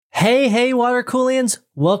Hey, Water Coolians!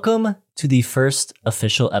 Welcome to the first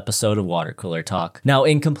official episode of Water Cooler Talk. Now,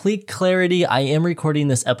 in complete clarity, I am recording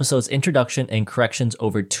this episode's introduction and corrections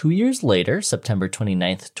over 2 years later, September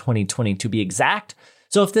 29th, 2020 to be exact.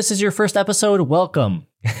 So if this is your first episode, welcome.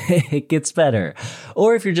 It gets better.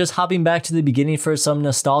 Or if you're just hopping back to the beginning for some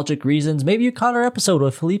nostalgic reasons, maybe you caught our episode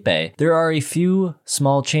with Felipe. There are a few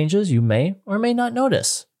small changes you may or may not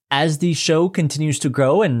notice. As the show continues to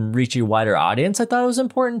grow and reach a wider audience, I thought it was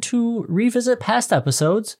important to revisit past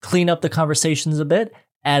episodes, clean up the conversations a bit,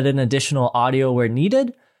 add in additional audio where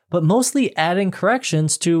needed, but mostly add in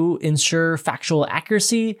corrections to ensure factual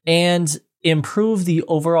accuracy and improve the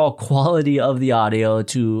overall quality of the audio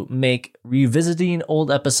to make revisiting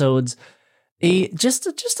old episodes just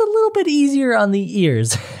a little bit easier on the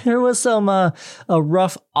ears. There was some a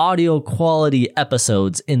rough audio quality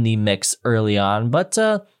episodes in the mix early on, but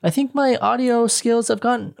I think my audio skills have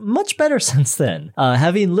gotten much better since then.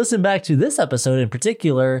 Having listened back to this episode in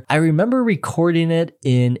particular, I remember recording it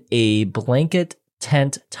in a blanket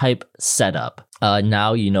tent type setup.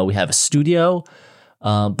 Now, we have a studio,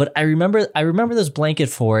 but I remember this blanket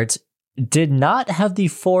fort did not have the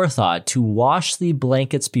forethought to wash the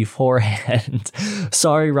blankets beforehand.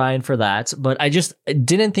 Sorry, Ryan, for that. But I just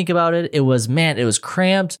didn't think about it. It was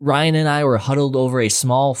cramped. Ryan and I were huddled over a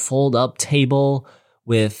small fold-up table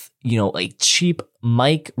with, a cheap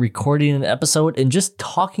mic recording an episode and just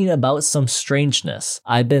talking about some strangeness.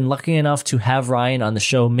 I've been lucky enough to have Ryan on the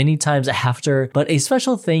show many times after, but a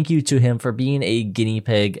special thank you to him for being a guinea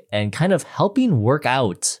pig and kind of helping work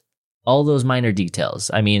out all those minor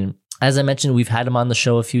details. I mean, as I mentioned, we've had him on the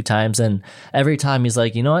show a few times, and every time he's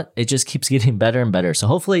like, you know what? It just keeps getting better and better. So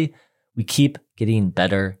hopefully we keep getting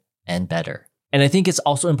better and better. And I think it's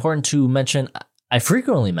also important to mention, I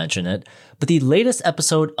frequently mention it, but the latest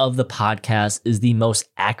episode of the podcast is the most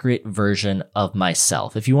accurate version of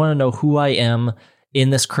myself. If you want to know who I am in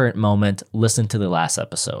this current moment, listen to the last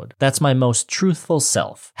episode. That's my most truthful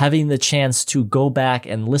self. Having the chance to go back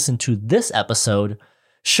and listen to this episode,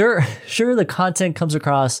 Sure, the content comes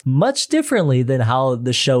across much differently than how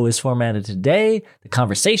the show is formatted today. The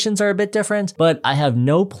conversations are a bit different, but I have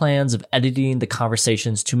no plans of editing the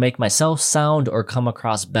conversations to make myself sound or come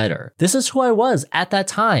across better. This is who I was at that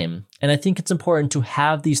time, and I think it's important to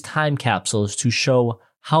have these time capsules to show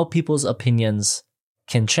how people's opinions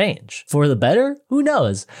can change. For the better? Who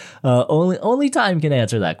knows? Only time can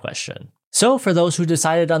answer that question. So for those who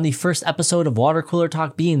decided on the first episode of Water Cooler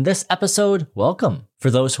Talk being this episode, welcome. For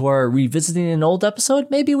those who are revisiting an old episode,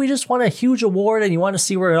 maybe we just won a huge award and you want to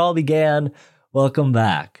see where it all began, welcome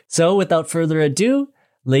back. So without further ado,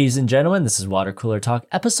 ladies and gentlemen, this is Water Cooler Talk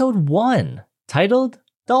episode 1, titled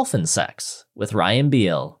Dolphin Sex with Ryan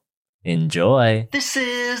Beal. Enjoy. This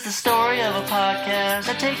is the story of a podcast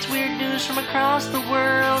that takes weird news from across the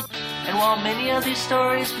world. And while many of these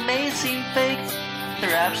stories may seem fake,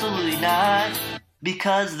 they're absolutely not,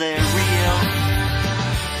 because they're real.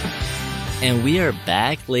 And we are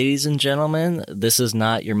back, ladies and gentlemen. This is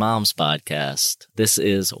not your mom's podcast. This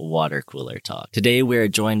is Water Cooler Talk. Today we are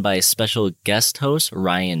joined by a special guest host,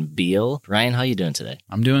 Ryan Beal. Ryan, how you doing today?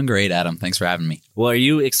 I'm doing great, Adam. Thanks for having me. Well, are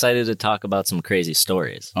you excited to talk about some crazy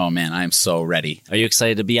stories? Oh man, I'm so ready. Are you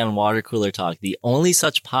excited to be on Water Cooler Talk, the only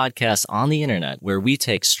such podcast on the internet where we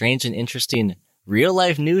take strange and interesting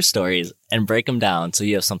real-life news stories and break them down so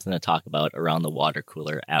you have something to talk about around the water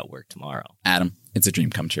cooler at work tomorrow? Adam, it's a dream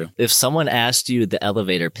come true. If someone asked you the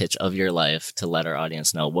elevator pitch of your life to let our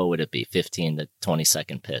audience know, what would it be? 15 to 20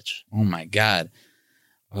 second pitch. Oh my God.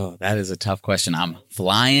 Oh, that is a tough question. I'm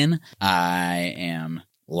flying. I am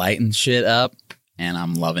lighting shit up and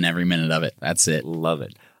I'm loving every minute of it. That's it. Love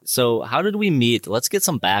it. So how did we meet? Let's get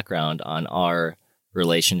some background on our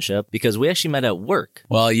relationship, because we actually met at work.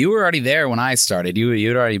 Well, you were already there when I started.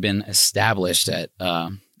 You'd already been established at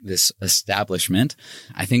this establishment.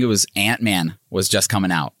 I think it was Ant-Man was just coming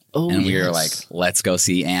out. Oh, and we yes. were like, let's go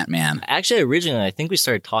see Ant-Man. Actually, originally, I think we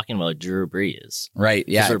started talking about Drew Brees. Right.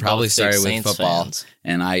 Yeah. We're It probably both started big with Saints football. fans.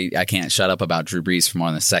 And I can't shut up about Drew Brees for more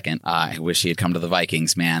than a second. I wish he had come to the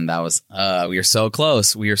Vikings, man. That was, we were so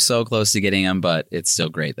close. We were so close to getting him, but it's still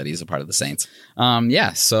great that he's a part of the Saints.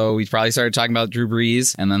 So we probably started talking about Drew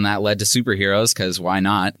Brees, and then that led to superheroes, because why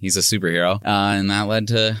not? He's a superhero. And that led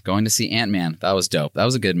to going to see Ant-Man. That was dope. That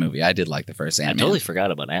was a good movie. I did like the first Ant-Man. I totally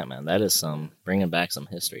forgot about Ant-Man. That is bringing back some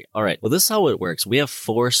history. All right. Well, this is how it works. We have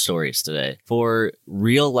 4 stories today, 4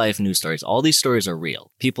 real life news stories. All these stories are real.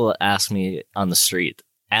 People ask me on the street,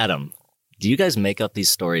 Adam, do you guys make up these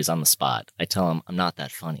stories on the spot? I tell them I'm not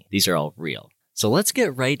that funny. These are all real. So let's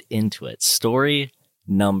get right into it. Story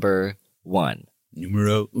number 1.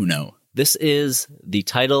 Numero uno. This is the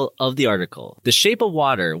title of the article. The Shape of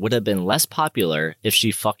Water would have been less popular if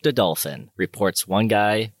she fucked a dolphin, reports one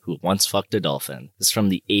guy who once fucked a dolphin. This is from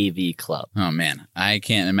the AV Club. Oh, man. I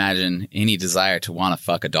can't imagine any desire to want to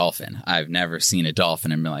fuck a dolphin. I've never seen a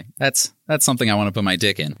dolphin and been like, that's something I want to put my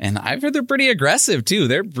dick in. And I've heard they're pretty aggressive, too.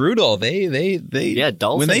 They're brutal. Yeah,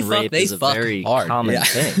 dolphin rape is a very common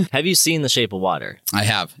thing. Have you seen The Shape of Water? I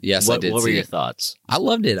have. Yes, I did. What were your thoughts? I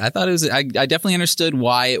loved it. I thought it was, I definitely understood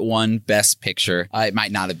why it won Best Picture. It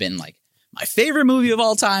might not have been like my favorite movie of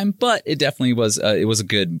all time, but it definitely was, it was a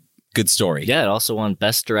good story. Yeah, it also won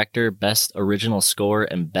Best Director, Best Original Score,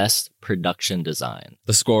 and Best Production Design.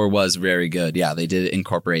 The score was very good. Yeah, they did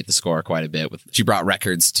incorporate the score quite a bit. She brought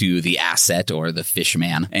records to the asset or the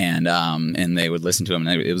Fishman, and they would listen to them.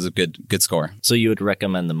 And it was a good score. So you would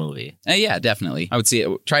recommend the movie? Yeah, definitely. I would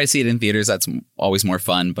try to see it in theaters. That's always more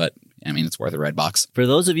fun, but I mean, it's worth a red box. For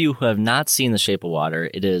those of you who have not seen The Shape of Water,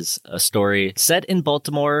 it is a story set in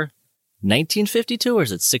Baltimore, 1952, or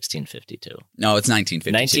is it 1652? No, it's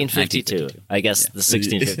 1952. 1952. I guess the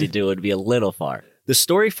 1652 would be a little far. The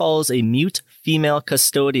story follows a mute female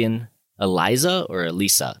custodian, Eliza or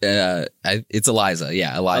Elisa? It's Eliza.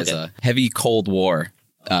 Yeah, Eliza. Okay. Heavy Cold War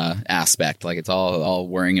aspect. Like it's all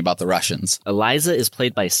worrying about the Russians. Eliza is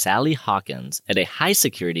played by Sally Hawkins at a high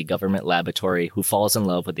security government laboratory who falls in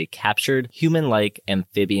love with a captured human-like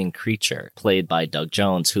amphibian creature played by Doug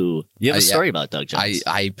Jones, who you have a story about Doug Jones.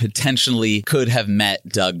 I potentially could have met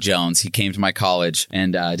Doug Jones. He came to my college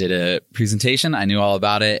and did a presentation. I knew all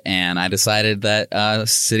about it, and I decided that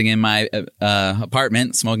sitting in my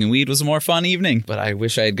apartment smoking weed was a more fun evening. But I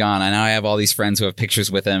wish I had gone. I know I have all these friends who have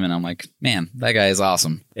pictures with him, and I'm like, man, that guy is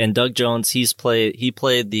awesome. And Doug Jones, he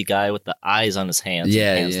played the guy with the eyes on his hands.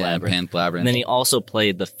 Pan's Labyrinth. Labyrinth. And then he also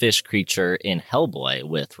played the fish creature in Hellboy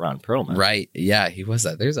with Ron Perlman. Right. Yeah, he was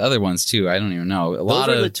that. There's other ones too. I don't even know. Those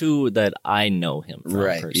are the two that I know him from.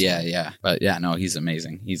 Right. Personally. Yeah. But yeah, no, he's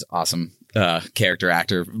amazing. He's awesome. Character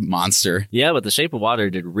actor monster. Yeah, but The Shape of Water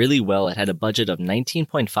did really well. It had a budget of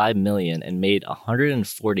 $19.5 million and made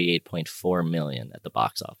 $148.4 million at the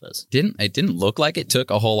box office. It didn't look like it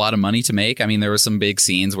took a whole lot of money to make. I mean, there were some big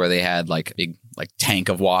scenes where they had like big tank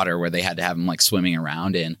of water where they had to have him like swimming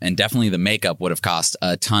around in, and definitely the makeup would have cost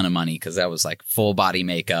a ton of money because that was like full body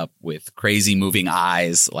makeup with crazy moving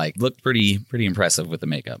eyes. Like looked pretty impressive with the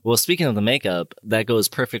makeup. Well, speaking of the makeup, that goes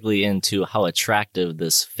perfectly into how attractive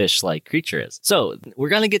this fish-like creature is. So we're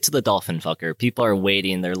gonna get to the dolphin fucker. People are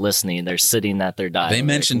waiting, they're listening, they're sitting at their dial. They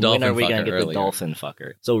mentioned dolphin fucker. When are we gonna get earlier. The dolphin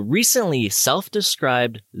fucker? So recently,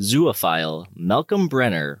 self-described zoophile Malcolm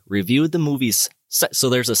Brenner reviewed the movie's. So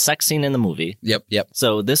there's a sex scene in the movie. Yep.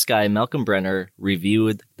 So this guy, Malcolm Brenner,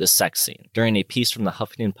 reviewed the sex scene during a piece from the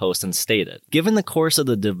Huffington Post and stated, given the course of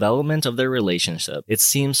the development of their relationship, it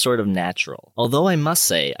seems sort of natural. Although I must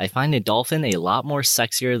say, I find a dolphin a lot more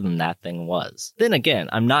sexier than that thing was. Then again,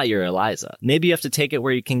 I'm not your Eliza. Maybe you have to take it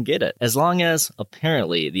where you can get it. As long as,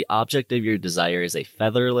 apparently, the object of your desire is a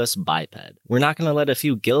featherless biped. We're not going to let a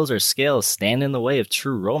few gills or scales stand in the way of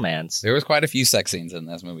true romance. There was quite a few sex scenes in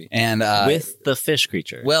this movie. And with the fish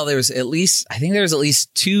creature. Well, I think there was at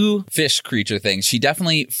least two fish creature things. She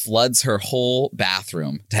definitely floods her whole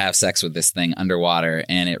bathroom to have sex with this thing underwater,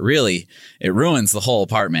 and it ruins the whole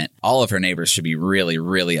apartment. All of her neighbors should be really,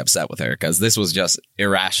 really upset with her because this was just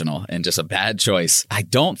irrational and just a bad choice. I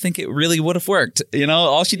don't think it really would have worked. You know,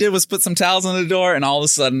 all she did was put some towels on the door, and all of a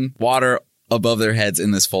sudden, water above their heads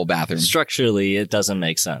in this full bathroom. Structurally, it doesn't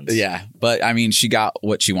make sense. Yeah, but I mean, she got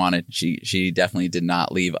what she wanted. She definitely did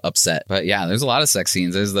not leave upset. But yeah, there's a lot of sex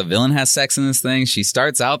scenes. The villain has sex in this thing. She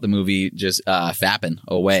starts out the movie just fapping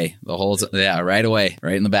away right away,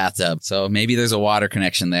 right in the bathtub. So maybe there's a water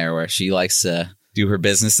connection there where she likes to do her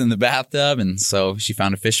business in the bathtub, and so she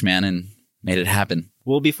found a fish man and made it happen.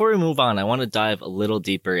 Well, before we move on, I want to dive a little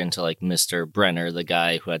deeper into like Mr. Brenner, the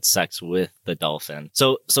guy who had sex with the dolphin.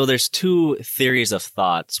 So there's two theories of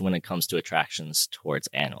thoughts when it comes to attractions towards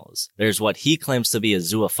animals. There's what he claims to be a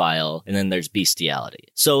zoophile, and then there's bestiality.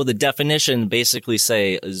 So the definition basically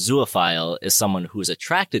say a zoophile is someone who is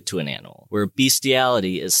attracted to an animal, where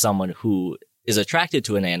bestiality is someone who is attracted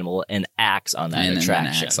to an animal and acts on that attraction. And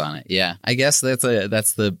acts on it. Yeah. I guess that's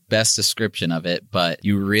the best description of it, but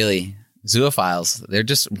you really... Zoophiles, they're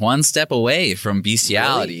just one step away from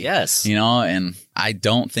bestiality. Really? Yes. You know, and I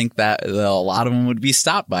don't think that a lot of them would be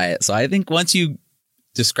stopped by it. So I think once you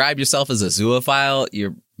describe yourself as a zoophile,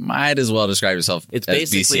 you might as well describe yourself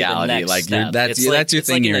as bestiality. Like that's your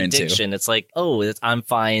thing, like you're an into. Addiction. It's like, I'm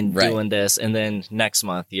fine doing this, and then next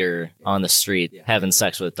month you're on the street having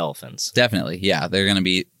sex with dolphins. Definitely, yeah. They're going to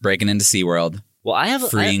be breaking into SeaWorld, Well, I have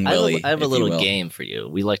Freeing Willy, I have a if you little will. game for you.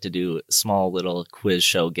 We like to do small little quiz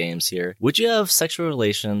show games here. Would you have sexual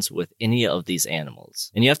relations with any of these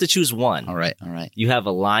animals? And you have to choose one. All right. You have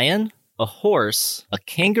a lion, a horse, a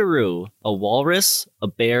kangaroo, a walrus, a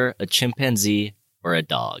bear, a chimpanzee, or a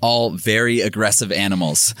dog. All very aggressive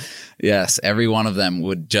animals. Yes, every one of them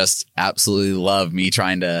would just absolutely love me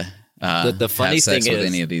trying to The funny have sex thing with is,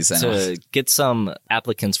 any of these animals. to get some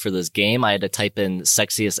applicants for this game, I had to type in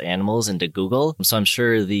sexiest animals into Google. So I'm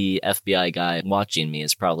sure the FBI guy watching me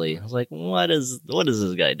is probably I was like, what is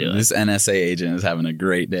this guy doing? This NSA agent is having a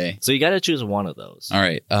great day. So you got to choose one of those. All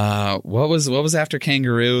right. What was after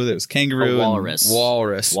kangaroo? There was kangaroo A walrus. and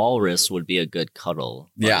walrus. Walrus would be a good cuddle.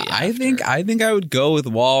 Yeah, buddy I after. think I would go with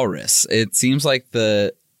walrus. It seems like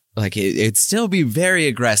it'd still be very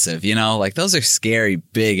aggressive, you know, like those are scary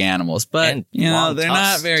big animals, but And you know, long they're not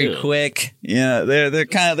tusks, very too. quick. Yeah, they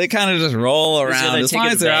kind of just roll He's around gonna as take long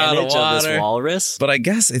as they're out of advantage of this water. walrus. But I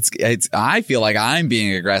guess it's I feel like I'm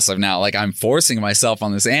being aggressive now, like I'm forcing myself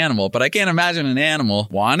on this animal, but I can't imagine an animal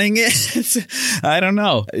wanting it. I don't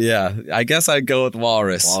know. Yeah, I guess I'd go with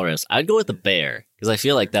walrus. Walrus. I'd go with the bear because I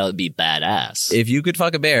feel like that would be badass. If you could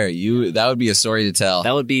fuck a bear, that would be a story to tell.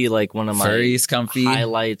 That would be like one of my Furries, comfy.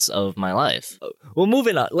 highlights of my life. Well,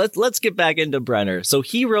 moving on. Let's get back into Brenner. So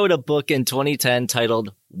he wrote a book in 2010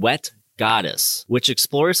 titled Wet Goddess, which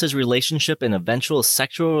explores his relationship and eventual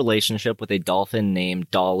sexual relationship with a dolphin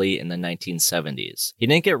named Dolly in the 1970s. He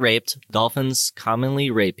didn't get raped. Dolphins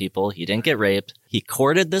commonly rape people. He didn't get raped. He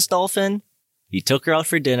courted this dolphin. He took her out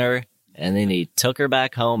for dinner. And then he took her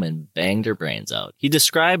back home and banged her brains out. He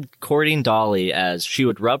described courting Dolly as she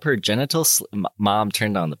would rub her genital Mom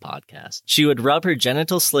turned on the podcast. She would rub her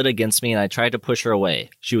genital slit against me and I tried to push her away.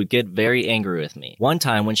 She would get very angry with me. One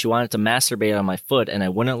time when she wanted to masturbate on my foot and I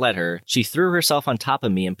wouldn't let her, she threw herself on top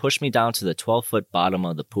of me and pushed me down to the 12-foot bottom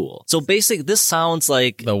of the pool. So basically, this sounds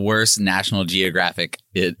like The worst National Geographic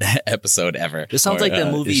episode ever. This sounds like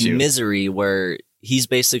the movie issue. Misery, where he's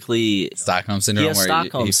basically Stockholm Syndrome, He has where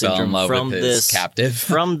Stockholm he fell in Syndrome love from with his this- captive.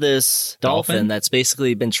 from this dolphin Dolphin? that's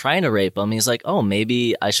basically been trying to rape him. He's like, oh,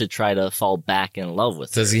 maybe I should try to fall back in love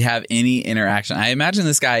with her. Does he have any interaction? I imagine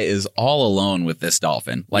this guy is all alone with this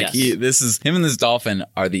dolphin. Like Yes. him and this dolphin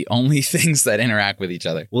are the only things that interact with each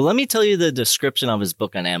other. Well, let me tell you the description of his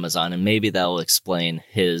book on Amazon, and maybe that will explain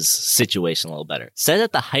his situation a little better. Said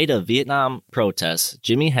at the height of Vietnam protests,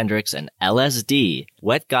 Jimi Hendrix, and LSD,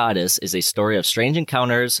 Wet Goddess is a story of strange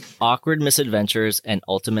encounters, awkward misadventures, and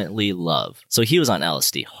ultimately love. So he was on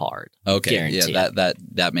LSD hard. Okay, Guaranteed. yeah,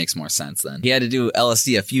 that makes more sense then. He had to do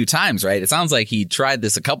LSD a few times, right? It sounds like he tried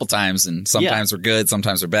this a couple times, and sometimes were good,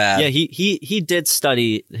 sometimes were bad. Yeah, he did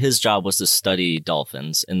study. His job was to study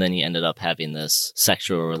dolphins, and then he ended up having this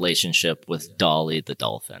sexual relationship with Dolly the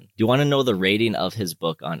dolphin. Do you want to know the rating of his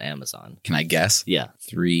book on Amazon? Can I guess? Yeah.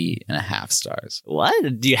 3.5 stars.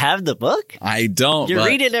 What? Do you have the book? I don't. You're but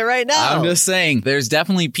reading it right now. I'm just saying, there's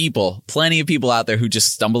definitely plenty of people out there who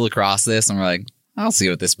just stumble across this and we're like, I'll see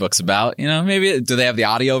what this book's about. You know, maybe do they have the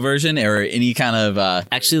audio version or any kind of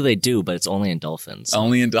Actually, they do, but it's only in dolphins.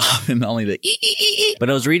 only in dolphin, only the But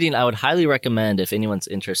I was reading, I would highly recommend, if anyone's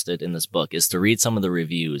interested in this book, is to read some of the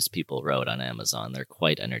reviews people wrote on Amazon. They're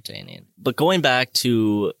quite entertaining. But going back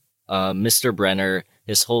to Mr. Brenner,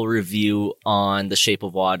 his whole review on The Shape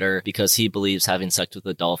of Water, because he believes having sex with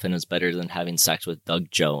a dolphin is better than having sex with Doug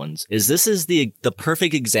Jones, this is the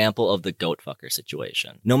perfect example of the goat fucker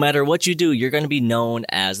situation. No matter what you do, you're going to be known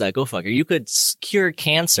as that goat fucker. You could cure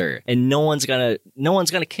cancer and no one's gonna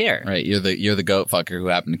care. right. You're the goat fucker who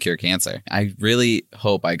happened to cure cancer. I really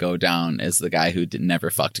hope I go down as the guy who never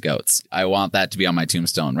fucked goats. I want that to be on my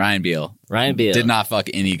tombstone. Ryan Beal did not fuck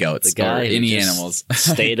any goats the guy or who any just animals.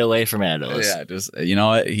 stayed away from animals. Yeah, just you know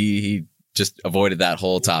what he just avoided that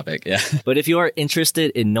whole topic. Yeah. But if you are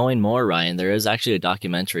interested in knowing more, Ryan, there is actually a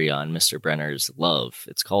documentary on Mr. Brenner's love.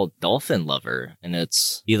 It's called Dolphin Lover, and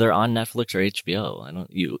it's either on Netflix or HBO.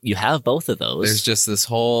 You have both of those. There's just this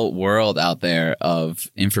whole world out there of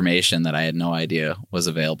information that I had no idea was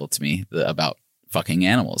available to me about fucking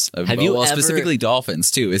animals. Have you ever- specifically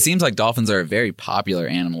dolphins too? It seems like dolphins are a very popular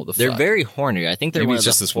animal to They're fuck. very horny. I think they're Maybe one it's of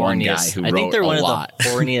just the this one guy horniest. who I think wrote they're a one lot. of the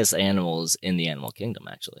horniest animals in the animal kingdom,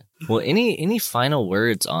 actually. Well, any final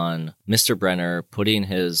words on Mr. Brenner putting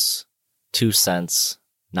his 2 cents,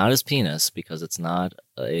 not his penis, because it's not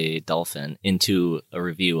a dolphin, into a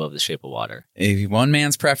review of The Shape of Water? One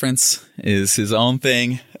man's preference is his own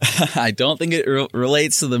thing. I don't think it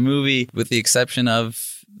relates to the movie, with the exception of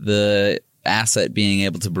the asset being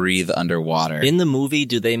able to breathe underwater. In the movie,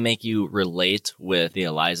 do they make you relate with the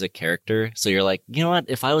Eliza character? So you're like, you know what?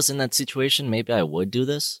 If I was in that situation, maybe I would do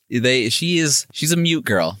this. She's a mute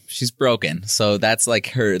girl. She's broken. So that's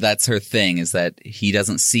like that's her thing, is that he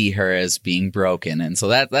doesn't see her as being broken. And so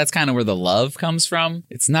that's kind of where the love comes from.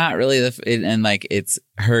 It's not really it's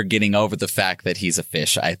her getting over the fact that he's a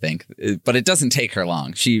fish, I think. But it doesn't take her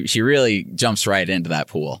long. She really jumps right into that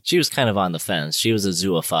pool. She was kind of on the fence. She was a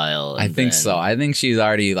zoophile. I think so. I think she's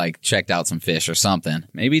already like checked out some fish or something.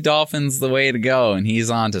 Maybe dolphins the way to go and he's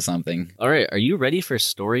on to something. All right. Are you ready for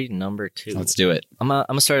story number 2? Let's do it. I'm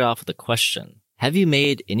gonna start off with a question. Have you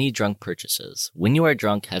made any drunk purchases? When you are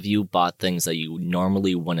drunk, have you bought things that you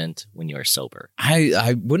normally wouldn't when you are sober?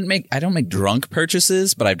 I don't make drunk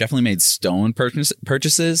purchases, but I've definitely made stoned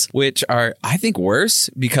purchases, which are, I think, worse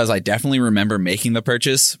because I definitely remember making the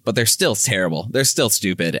purchase, but they're still terrible. They're still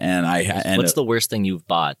stupid. And what's the worst thing you've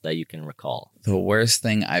bought that you can recall? The worst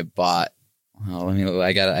thing I bought. Oh,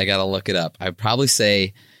 I gotta look it up. I'd probably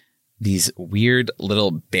say these weird little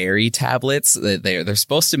berry tablets that they're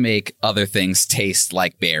supposed to make other things taste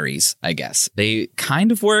like berries, I guess. They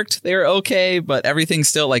kind of worked. They were okay, but everything's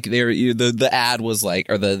still like the ad was like,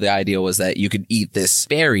 or the idea was that you could eat this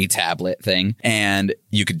berry tablet thing and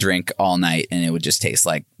you could drink all night and it would just taste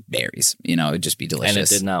like berries. You know, it'd just be delicious. And it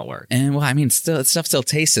did not work. And well, I mean, stuff still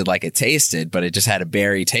tasted like it tasted, but it just had a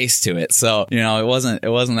berry taste to it. So, you know, it wasn't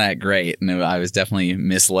that great. And I was definitely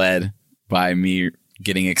misled by me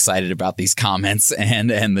getting excited about these comments and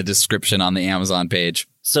the description on the Amazon page.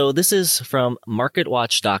 So this is from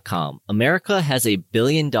MarketWatch.com. America has a $1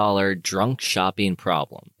 billion drunk shopping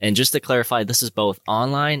problem. And just to clarify, this is both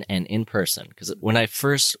online and in person. Because when I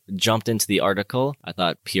first jumped into the article, I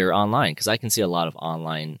thought pure online, because I can see a lot of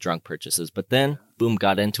online drunk purchases. But then, boom,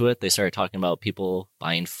 got into it. They started talking about people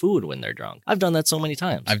buying food when they're drunk. I've done that so many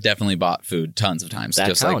times. I've definitely bought food tons of times. That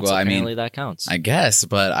just counts. Like, well, Apparently I mean, that counts. I guess,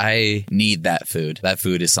 but I need that food. That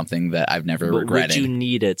food is something that I've never regretted. Would you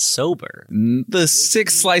need it sober? The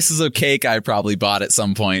 6 slices of cake I probably bought at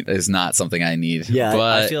some point is not something I need. Yeah,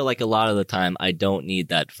 but I feel like a lot of the time I don't need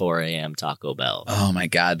that 4 a.m. Taco Bell. Oh my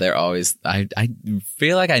God, they're always. I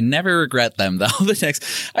feel like I never regret them though.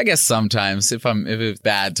 I guess sometimes if it's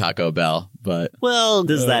bad Taco Bell, but well,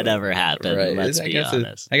 does that ever happen? Right. Let's be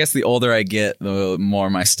honest. I guess the older I get, the more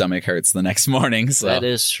my stomach hurts the next morning. So that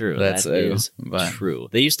is true. That is true.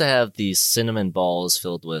 They used to have these cinnamon balls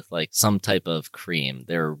filled with like some type of cream.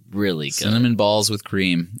 They're really good. Cinnamon balls with cream.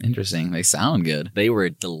 Interesting. They sound good. They were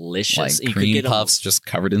delicious. Like cream puffs just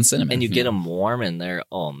covered in cinnamon. And you get them warm and they're,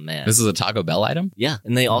 oh man. This is a Taco Bell item? Yeah.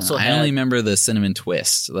 And they also I only remember the cinnamon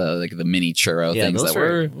twist, the mini churro things those that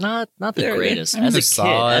were not the greatest. As a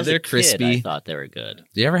kid, they're crispy. I thought they were good.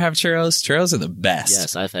 Do you ever have churros? Churros are the best.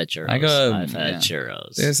 Yes, I've had churros. I've had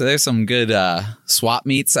churros. There's some good swap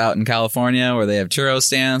meets out in California where they have churro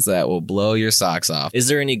stands that will blow your socks off. Is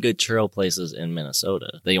there any good churro places in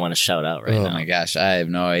Minnesota that you want to shout out right now? Oh my gosh, I have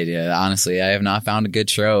no idea. Honestly, I have not found a good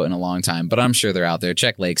churro in a long time, but I'm sure they're out there.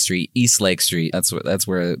 Check Lake Street, East Lake Street. That's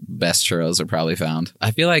where best churros are probably found.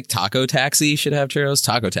 I feel like Taco Taxi should have churros.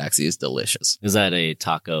 Taco Taxi is delicious. Is that a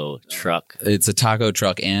taco truck? It's a taco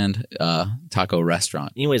truck and taco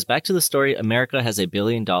restaurant. Anyways, back to the story. America has a $1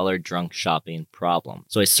 billion drunk shopping problem.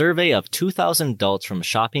 So a survey of 2,000 adults from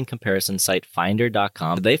shopping comparison site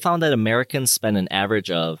Finder.com, they found that Americans spend an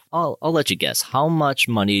average of, I'll let you guess, how much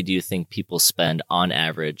money do you think people spend on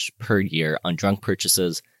average per year on drunk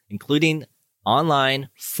purchases, including online,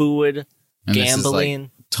 food, and gambling? This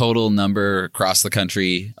is like total number across the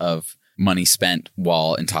country of money spent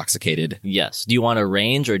while intoxicated. Yes. Do you want a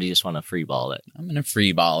range or do you just want to freeball it? I'm going to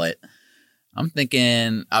freeball it. I'm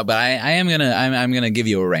thinking, but I'm gonna give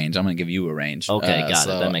you a range. I'm gonna give you a range. Okay, got it.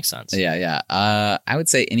 That makes sense. Yeah. I would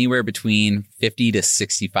say anywhere between $50,000 to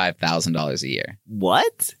 $65,000 a year.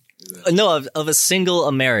 What? No, of a single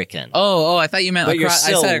American. Oh, I thought you meant across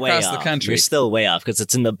the country. You're still way off because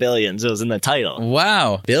it's in the billions. It was in the title.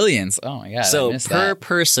 Wow, billions. Oh my God. So per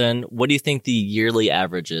person, what do you think the yearly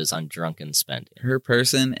average is on drunken spending? Per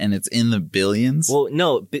person, and it's in the billions? Well,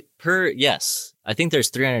 no, yes. I think there's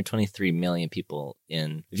 323 million people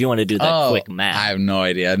in. If you want to do that quick math, I have no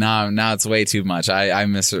idea. Now it's way too much. I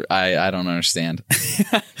don't understand.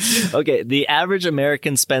 Okay, the average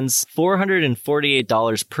American spends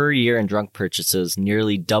 $448 per year in drunk purchases,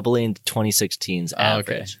 nearly doubling 2016's average.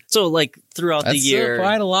 Okay. So, like throughout the year, still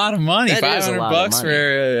quite a lot of money. $500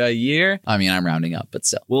 for a year. I mean, I'm rounding up, but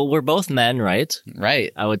still. Well, we're both men, right?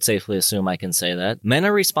 Right. I would safely assume I can say that men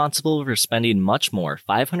are responsible for spending much more,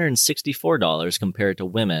 $564, compared to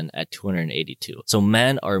women at 282. So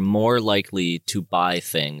men are more likely to buy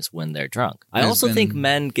things when they're drunk. I also think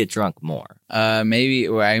men get drunk more. Maybe,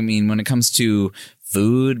 I mean, when it comes to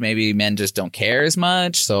food, maybe men just don't care as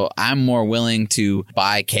much. So I'm more willing to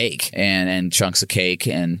buy cake and chunks of cake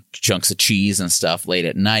and chunks of cheese and stuff late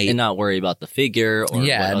at night. And not worry about the figure or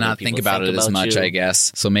and not think about it as much, I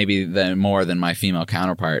guess. So maybe more than my female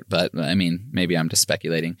counterpart. But I mean, maybe I'm just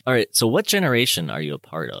speculating. All right. So what generation are you a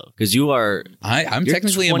part of? Because I'm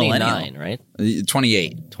technically a millennial. Right?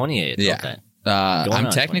 28. 28. Yeah. Okay.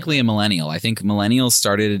 I'm technically a millennial. I think millennials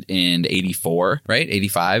started in 84, right?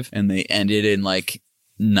 85, and they ended in like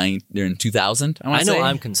in 2000. I know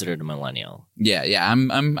I'm considered a millennial. Yeah.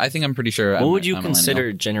 I think I'm pretty sure. What would you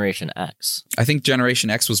consider Generation X? I think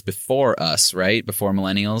Generation X was before us, right? Before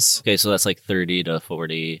millennials. Okay, so that's like 30 to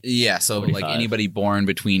 40. Yeah, so 45. Like anybody born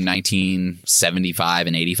between 1975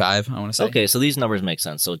 and 85, I want to say. Okay, so these numbers make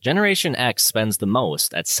sense. So Generation X spends the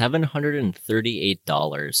most at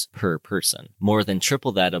 $738 per person, more than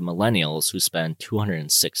triple that of millennials who spend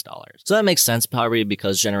 $206. So that makes sense probably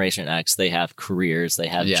because Generation X, they have careers,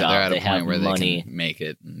 they have jobs, they have money. They can make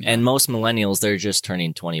it. And most millennials, they're just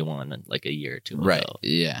turning 21 in like a year or two ago. Right,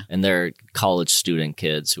 yeah. And they're college student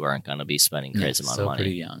kids who aren't going to be spending crazy amount of money.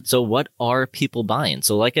 Pretty young. So what are people buying?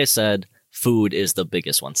 So like I said, food is the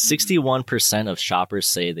biggest one. 61% of shoppers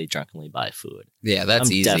say they drunkenly buy food. Yeah, that's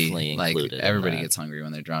I'm easy. Definitely like included. Everybody gets hungry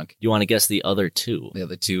when they're drunk. You want to guess the other two? The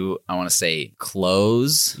other two, I want to say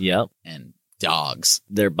clothes. Yep. And dogs.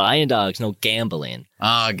 They're buying dogs, no gambling.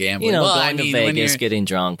 Gambling. You know, going to Vegas, getting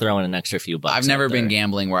drunk, throwing an extra few bucks. I've never been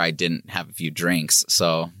gambling where I didn't have a few drinks,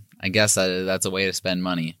 so I guess that's a way to spend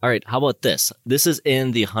money. All right, how about this? This is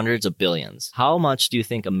in the hundreds of billions. How much do you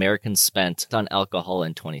think Americans spent on alcohol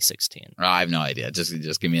in 2016? Oh, I have no idea.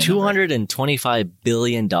 Just give me a $225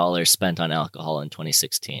 billion spent on alcohol in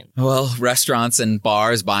 2016. Well, restaurants and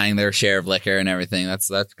bars buying their share of liquor and everything, that's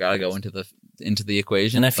got to go into the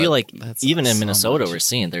equation. And I feel like even in Minnesota, we're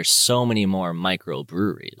seeing there's so many more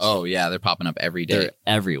microbreweries. Oh, yeah. They're popping up every day. They're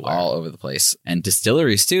everywhere. All over the place. And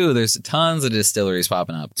distilleries, too. There's tons of distilleries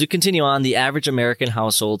popping up. To continue on, the average American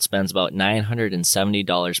household spends about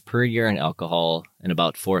 $970 per year on alcohol and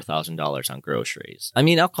about $4,000 on groceries. I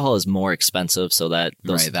mean, alcohol is more expensive, so that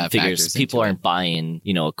figures people aren't buying,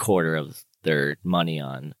 a quarter of their money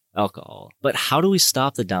on alcohol. But how do we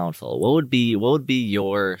stop the downfall? What would be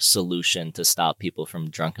your solution to stop people from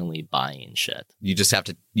drunkenly buying shit? You just have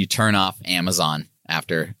to turn off Amazon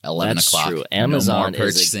after 11 o'clock. That's true. Amazon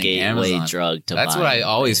is a gateway drug to That's what I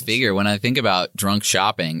always figure when I think about drunk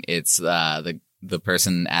shopping. It's the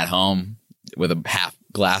person at home with a half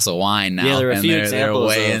glass of wine now. Yeah, there are a few examples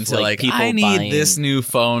way of into like people I need buying this new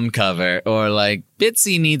phone cover, or like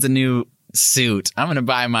Bitsy needs a new suit. I'm gonna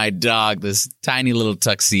buy my dog this tiny little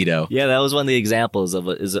tuxedo. Yeah, that was one of the examples of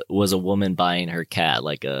was a woman buying her cat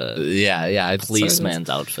like a policeman's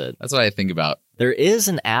outfit. That's what I think about. There is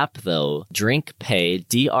an app though, Drink Pay,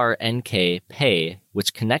 DRNK Pay,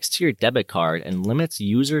 which connects to your debit card and limits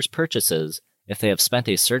users' purchases if they have spent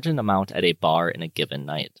a certain amount at a bar in a given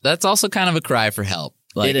night. That's also kind of a cry for help.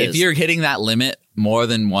 Like, if you're hitting that limit more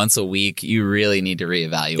than once a week, you really need to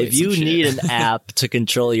reevaluate. If you need an app to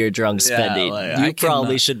control your drunk spending, you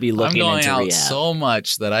probably should be looking into rehab. I'm going out so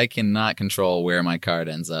much that I cannot control where my card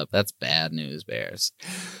ends up. That's bad news, Bears.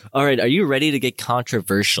 All right, are you ready to get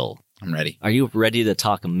controversial? I'm ready. Are you ready to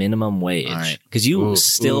talk minimum wage? All right. Because you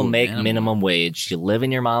still make minimum wage. You live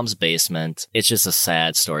in your mom's basement. It's just a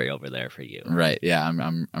sad story over there for you. Right. Yeah,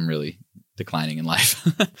 I'm really declining in life.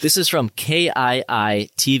 This is from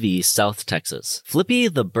KII-TV, South Texas. Flippy,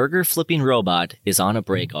 the burger flipping robot, is on a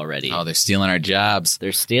break already. Oh, they're stealing our jobs.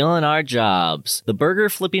 They're stealing our jobs. The burger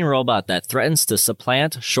flipping robot that threatens to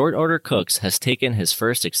supplant short order cooks has taken his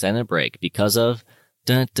first extended break because of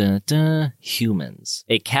humans.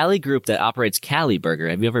 A Cali group that operates Cali Burger.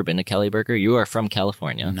 Have you ever been to Cali Burger? You are from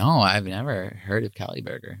California. No, I've never heard of Cali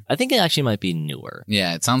Burger. I think it actually might be newer.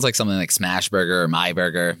 Yeah, it sounds like something like Smash Burger or My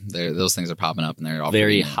Burger. Those things are popping up and they're all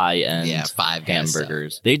very high-end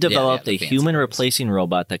hamburgers. They developed a human-replacing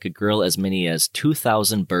robot that could grill as many as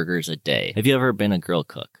 2,000 burgers a day. Have you ever been a grill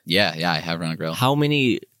cook? Yeah, I have run a grill. How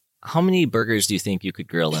many burgers do you think you could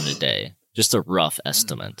grill in a day? Just a rough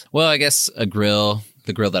estimate. Well, I guess the grill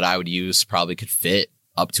that I would use probably could fit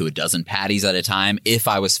up to a dozen patties at a time if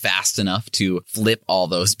I was fast enough to flip all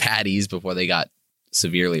those patties before they got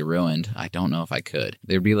severely ruined. I don't know if I could.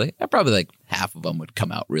 I'd probably like half of them would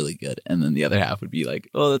come out really good, and then the other half would be like,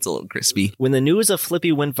 oh, that's a little crispy. When the news of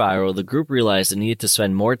Flippy went viral, the group realized it needed to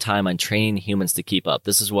spend more time on training humans to keep up.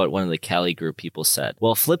 This is what one of the Cali group people said.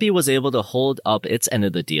 While Flippy was able to hold up its end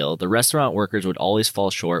of the deal, the restaurant workers would always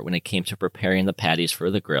fall short when it came to preparing the patties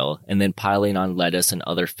for the grill and then piling on lettuce and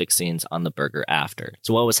other fixings on the burger after.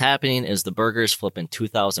 So what was happening is the burgers flipping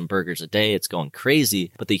 2,000 burgers a day. It's going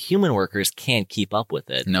crazy, but the human workers can't keep up with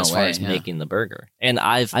it as far as making the burger. And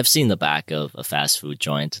I've seen the back of a fast food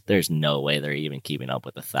joint. There's no way they're even keeping up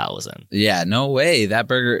with 1,000. Yeah, no way. That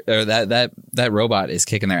burger or that robot is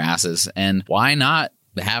kicking their asses. And why not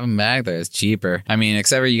have them back there? It's cheaper. I mean,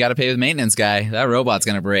 except for you got to pay the maintenance guy. That robot's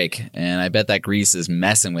going to break. And I bet that grease is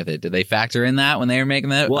messing with it. Did they factor in that when they were making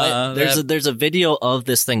that? Well, there's a video of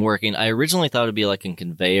this thing working. I originally thought it'd be like a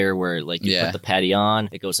conveyor where like you put the patty on,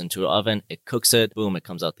 it goes into an oven, it cooks it, boom, it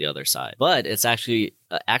comes out the other side. But it's actually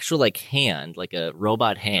actual like hand, like a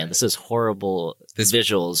robot hand. This is horrible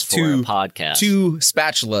visuals for a podcast. 2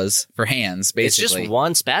 spatulas for hands, basically. It's just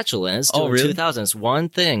one spatula. And it's doing 2,000. It's one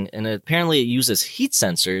thing, and apparently it uses heat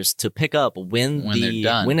sensors to pick up when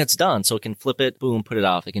it's done, so it can flip it, boom, put it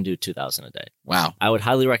off. It can do 2,000 a day. Wow. I would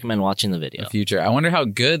highly recommend watching the video. The future. I wonder how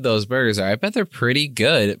good those burgers are. I bet they're pretty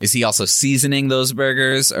good. Is he also seasoning those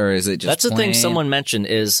burgers, or is it just That's the thing someone mentioned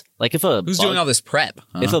is, like, if a Who's doing all this prep?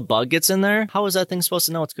 Huh? If a bug gets in there, how is that thing supposed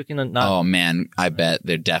to know it's cooking or not? Oh, man. I bet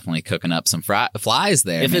they're definitely cooking up some flies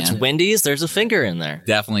there, If it's Wendy's, there's a finger in there.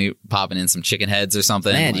 Definitely popping in some chicken heads or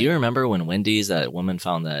something. Man, do you remember when Wendy's, that woman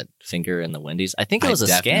found that finger in the Wendy's? I think it was a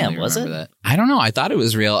scam, was it? That. I don't know. I thought it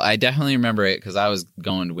was real. I definitely remember it because I was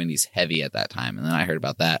going to Wendy's heavy at that time. And then I heard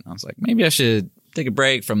about that. And I was like, maybe I should take a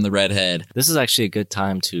break from the redhead. This is actually a good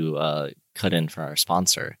time to cut in for our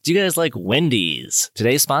sponsor. Do you guys like Wendy's?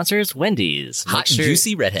 Today's sponsor is Wendy's. Hot and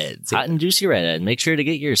juicy redheads. Hot and juicy redhead. Make sure to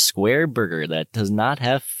get your square burger that does not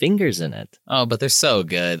have fingers in it. Oh, but they're so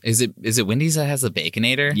good. Is it Wendy's that has the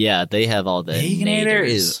Baconator? Yeah, they have all the Baconator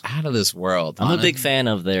is out of this world. I'm a big fan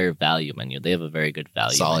of their value menu. They have a very good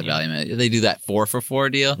value Solid value menu. They do that 4 for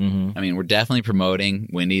 $4 deal. Mm-hmm. I mean, we're definitely promoting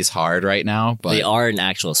Wendy's hard right now, but they are an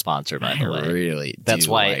actual sponsor, by the way. Really, that's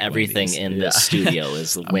why like everything Wendy's. in this studio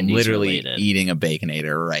is I'm Wendy's literally related. Eating a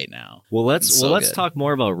Baconator right now. Well, let's talk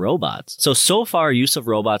more about robots. So far, use of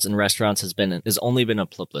robots in restaurants has only been a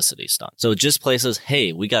publicity stunt. So just places,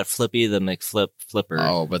 hey, we got Flippy the McFlipper.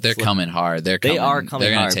 Oh, but they're coming hard. They are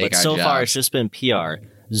coming hard. But so far, it's just been PR.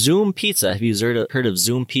 Zoom Pizza. Have you heard of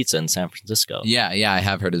Zoom Pizza in San Francisco? Yeah, I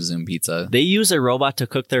have heard of Zoom Pizza. They use a robot to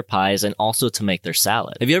cook their pies and also to make their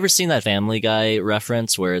salad. Have you ever seen that Family Guy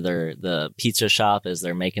reference where the pizza shop is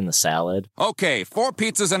they're making the salad? Okay, 4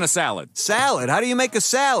 pizzas and a salad. Salad? How do you make a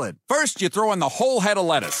salad? First, you throw in the whole head of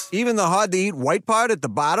lettuce. Even the hard-to-eat white part at the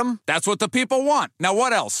bottom? That's what the people want. Now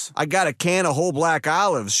what else? I got a can of whole black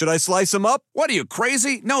olives. Should I slice them up? What are you,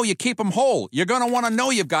 crazy? No, you keep them whole. You're going to want to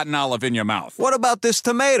know you've got an olive in your mouth. What about this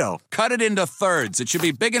tomato? Cut it into thirds. It should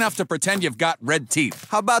be big enough to pretend you've got red teeth.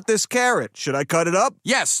 How about this carrot? Should I cut it up?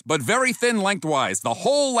 Yes, but very thin lengthwise. The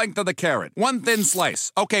whole length of the carrot. One thin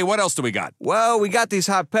slice. Okay, what else do we got? Well, we got these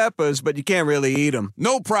hot peppers, but you can't really eat them.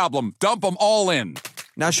 No problem. Dump them all in.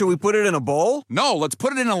 Now, should we put it in a bowl? No, let's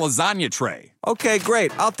put it in a lasagna tray. Okay,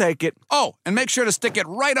 great. I'll take it. Oh, and make sure to stick it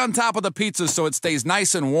right on top of the pizza so it stays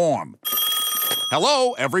nice and warm.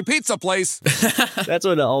 Hello, every pizza place. That's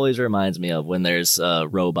what it always reminds me of when there's a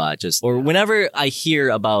robot or whenever I hear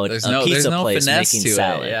about a pizza place making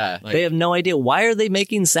salad. Yeah. They have no idea. Why are they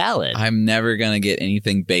making salad? I'm never going to get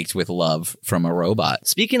anything baked with love from a robot.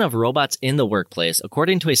 Speaking of robots in the workplace,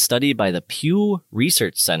 according to a study by the Pew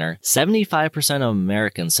Research Center, 75% of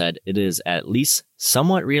Americans said it is at least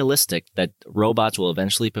somewhat realistic that robots will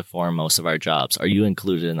eventually perform most of our jobs. Are you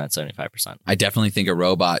included in that 75%? I definitely think a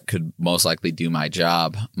robot could most likely do my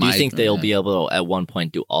job. Do you think they'll be able to, at one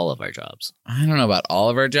point, do all of our jobs? I don't know about all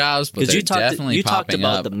of our jobs, but they're definitely you talked popping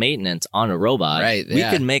about up. the maintenance on a robot. Right, We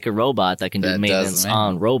yeah. could make a robot that can do maintenance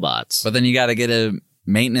on robots. But then you got to get a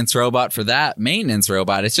maintenance robot for that maintenance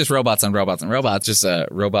robot. It's just robots on robots on robots, just a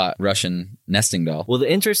robot Russian nesting doll. Well,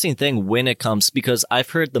 the interesting thing when it comes, because I've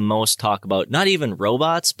heard the most talk about not even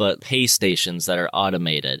robots, but pay stations that are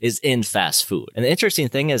automated is in fast food. And the interesting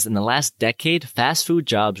thing is in the last decade, fast food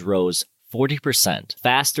jobs rose 40%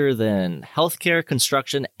 faster than healthcare,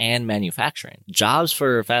 construction, and manufacturing. Jobs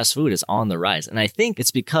for fast food is on the rise. And I think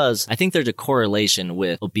it's because there's a correlation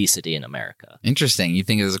with obesity in America. Interesting. You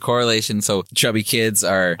think there's a correlation? So chubby kids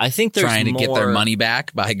are trying to get their money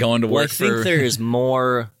back by going to work I think there is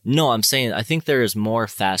more. No, I'm saying I think there is more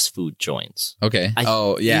fast food joints. Okay.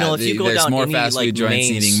 If you go there's down more any, fast food joints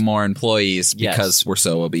needing more employees because we're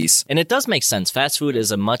so obese. And it does make sense. Fast food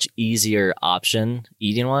is a much easier option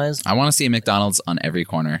eating-wise. I want to see see a McDonald's on every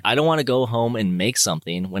corner. I don't want to go home and make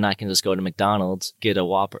something when I can just go to McDonald's, get a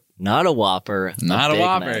Whopper. Not a Whopper. Not a Big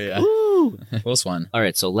Whopper, Mac. yeah. Woo! Close one. All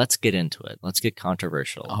right, so let's get into it. Let's get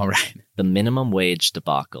controversial. All right. The minimum wage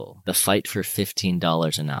debacle. The fight for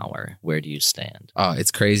 $15 an hour. Where do you stand? Oh,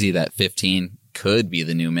 it's crazy that 15 could be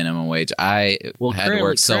the new minimum wage. I had to currently-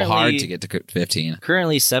 work so hard to get to 15.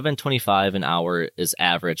 Currently, $7.25 an hour is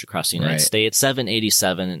average across the United Right. States.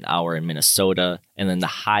 $7.87 an hour in Minnesota, and then the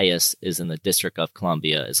highest is in the District of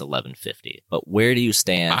Columbia is $11.50. But where do you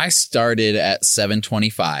stand? I started at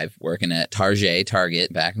 $7.25 working at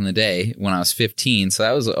Target back in the day when I was 15. So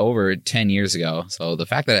that was over 10 years ago. So the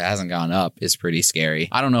fact that it hasn't gone up is pretty scary.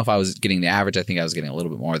 I don't know if I was getting the average. I think I was getting a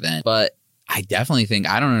little bit more then. But I definitely think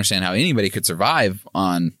I don't understand how anybody could survive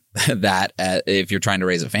on that if you're trying to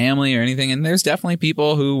raise a family or anything. And there's definitely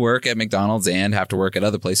people who work at McDonald's and have to work at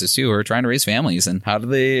other places too who are trying to raise families. And how do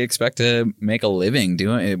they expect to make a living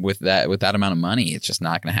doing it with that amount of money? It's just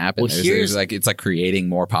not going to happen. Well, It's like creating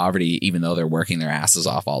more poverty, even though they're working their asses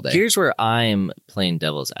off all day. Here's where I'm playing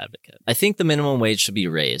devil's advocate. I think the minimum wage should be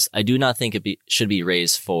raised. I do not think it should be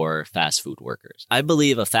raised for fast food workers. I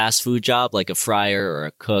believe a fast food job like a fryer or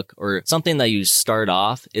a cook or something that you start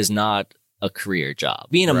off is not a career job.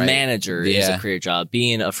 Being a Right. manager is a Yeah. career job.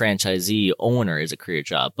 Being a franchisee owner is a career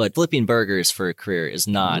job. But flipping burgers for a career is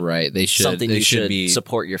not Right. They should. something they you should be.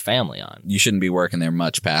 support your family on. You shouldn't be working there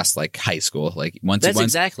much past like high school. Like once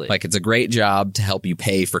Exactly. like it's a great job to help you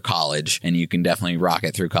pay for college, and you can definitely rock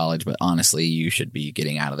it through college. But honestly, you should be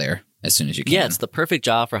getting out of there as soon as you can. Yeah, it's the perfect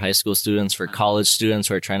job for high school students, for college students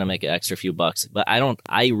who are trying to make an extra few bucks. But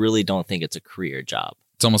I really don't think it's a career job.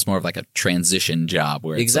 It's almost more of like a transition job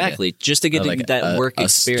where it's Exactly. Just to get like that work a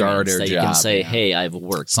experience starter that you can job, say, yeah. hey, I've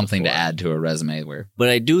worked. something before. to add to a resume. Where But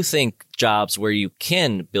I do think jobs where you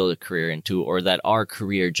can build a career into, or that are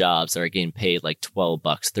career jobs that are getting paid like $12,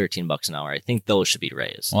 $13 an hour, I think those should be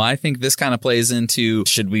raised. well, I think this kind of plays into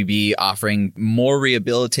should we be offering more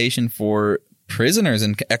rehabilitation for prisoners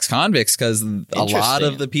and ex-convicts, because a lot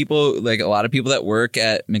of people that work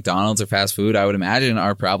at McDonald's or fast food, I would imagine,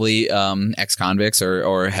 are probably ex-convicts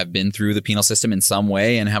or have been through the penal system in some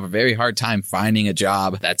way and have a very hard time finding a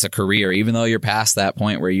job that's a career, even though you're past that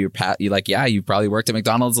point where you probably worked at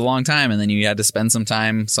McDonald's a long time and then you had to spend some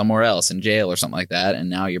time somewhere else in jail or something like that, and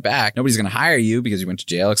now you're back. Nobody's going to hire you because you went to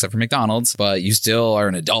jail except for McDonald's, but you still are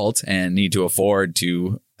an adult and need to afford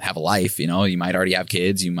to have a life. You might already have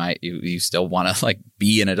kids. You still want to like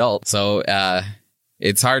be an adult. So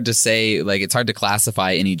it's hard to say, like, it's hard to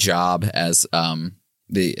classify any job as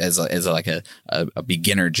a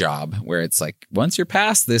beginner job, where it's like once you're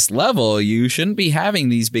past this level, you shouldn't be having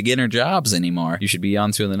these beginner jobs anymore. You should be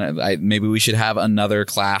on to maybe we should have another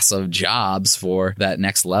class of jobs for that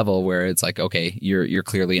next level where it's like, okay, you're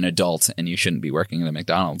clearly an adult and you shouldn't be working at a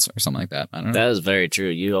McDonald's or something like that. I don't know. That is very true.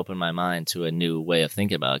 You opened my mind to a new way of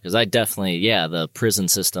thinking about it, because I definitely, the prison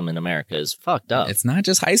system in America is fucked up. It's not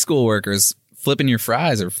just high school workers flipping your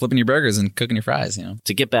fries or flipping your burgers and cooking your fries,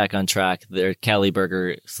 To get back on track, their Cali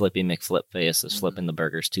Burger Flippy McFlipface is flipping the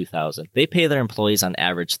burgers 2,000. They pay their employees on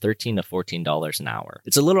average $13 to $14 an hour.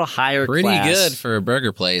 It's a little higher Pretty class. good for a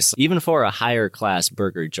burger place. Even for a higher class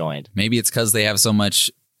burger joint. Maybe it's because they have so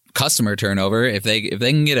much customer turnover. If they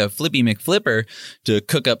can get a Flippy McFlipper to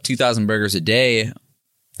cook up 2,000 burgers a day,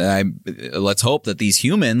 let's hope that these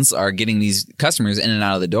humans are getting these customers in and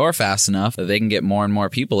out of the door fast enough that they can get more and more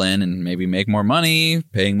people in and maybe make more money,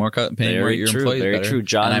 paying more your employees Very better. true.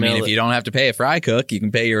 John and Miller- if you don't have to pay a fry cook, you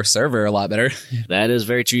can pay your server a lot better. That is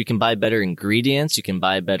very true. You can buy better ingredients. You can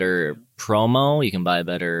buy better promo. You can buy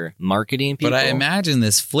better marketing people. But I imagine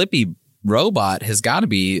this Flippy robot has got to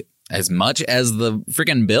be as much as the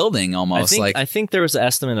freaking building almost. I think there was an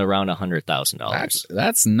estimate around $100,000.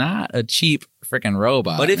 That's not a cheap freaking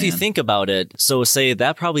robot. But if you man. think about it, so say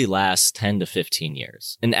that probably lasts 10 to 15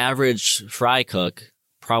 years. An average fry cook,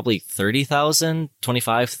 probably 30,000,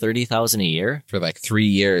 25, 30,000 a year. for like 3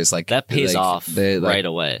 years, like That pays off like, right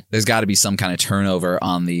away. There's got to be some kind of turnover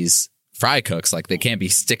on these fry cooks. Like they can't be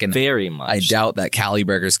sticking. Very much. I doubt that Cali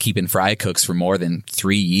Burger's keeping fry cooks for more than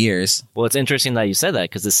 3 years. Well, it's interesting that you said that,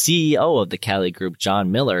 because the CEO of the Cali Group,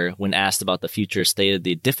 John Miller, when asked about the future, stated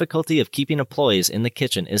the difficulty of keeping employees in the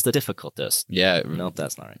kitchen is the difficultest. Yeah, Nope,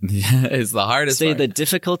 that's not right. it's the hardest. Say part. the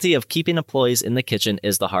difficulty of keeping employees in the kitchen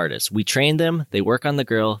is the hardest. We train them, they work on the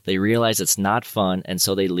grill, they realize it's not fun, and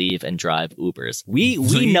so they leave and drive Ubers. We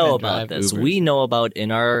Leave know and about drive this. Ubers. We know about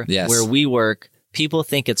in our Yes. where we work. people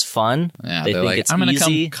think it's fun. Yeah, they they're think like, it's I'm gonna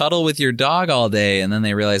easy. come cuddle with your dog all day, and then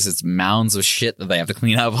they realize it's mounds of shit that they have to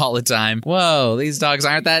clean up all the time. Whoa, these dogs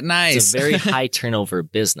aren't that nice. It's a very high turnover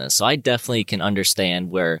business. So I definitely can understand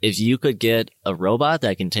where if you could get a robot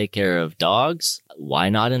that can take care of dogs, why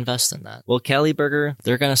not invest in that? Well, Cali Burger,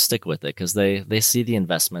 they're going to stick with it because they see the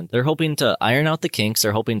investment. They're hoping to iron out the kinks.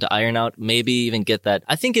 They're hoping to iron out, maybe even get that.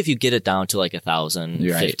 I think if you get it down to like 1,000,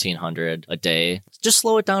 You're right. 1,500 a day, just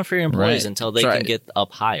slow it down for your employees Right. until they That's can right. get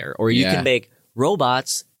up higher. Or you Yeah. can make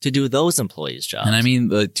robots to do those employees' jobs. And I mean,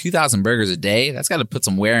 the 2,000 burgers a day, that's got to put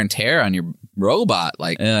some wear and tear on your robot.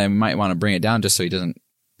 Like, I might want to bring it down just so he doesn't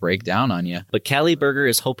break down on you. But Cali Burger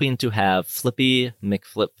is hoping to have Flippy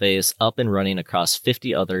McFlipface up and running across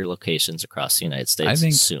 50 other locations across the United States I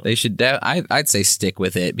think soon. they should. I'd say stick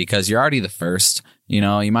with it because you're already the first. You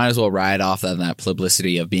know, you might as well ride off on that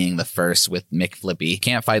publicity of being the first with McFlippy.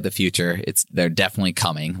 Can't fight the future. They're definitely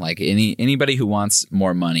coming. Like anybody who wants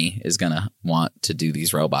more money is gonna want to do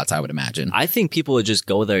these robots, I would imagine. I think people would just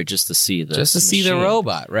go there just to see the Just to see the machine.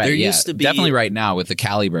 robot, right? There yeah, used to be definitely right now with the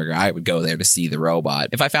Cali Burger, I would go there to see the robot.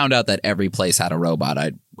 If I found out that every place had a robot,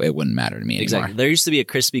 it wouldn't matter to me anymore. Exactly. There used to be a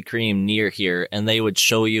Krispy Kreme near here, and they would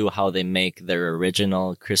show you how they make their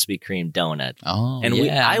original Krispy Kreme donut. Oh, And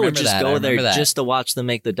yeah, I would remember just that. I go there remember that. just to watch them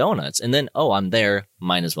make the donuts. And then, I'm there.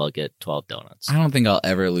 Might as well get 12 donuts. I don't think I'll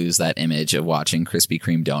ever lose that image of watching Krispy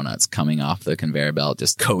Kreme donuts coming off the conveyor belt,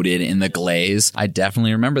 just coated in the glaze. I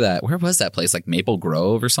definitely remember that. Where was that place? Like Maple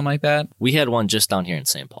Grove or something like that? We had one just down here in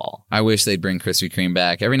St. Paul. I wish they'd bring Krispy Kreme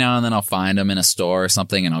back. Every now and then I'll find them in a store or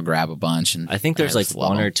something and I'll grab a bunch. And I think there's just love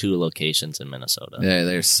one them. or two locations in Minnesota.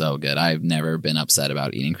 They're so good. I've never been upset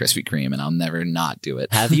about eating Krispy Kreme and I'll never not do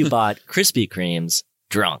it. Have you bought Krispy Kremes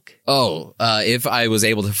drunk? If I was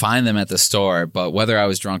able to find them at the store, but whether I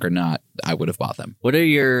was drunk or not, I would have bought them. What are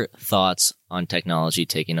your thoughts on technology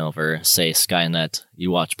taking over, say, Skynet?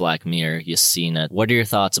 You watch Black Mirror, you've seen it. What are your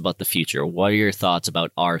thoughts about the future? What are your thoughts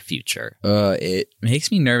about our future? It makes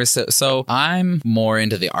me nervous. So I'm more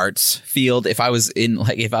into the arts field. If I was in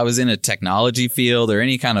a technology field or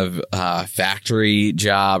any kind of factory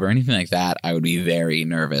job or anything like that, I would be very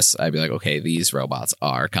nervous. I'd be like, okay, these robots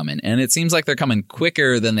are coming, and it seems like they're coming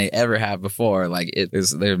quicker than they ever have before. Like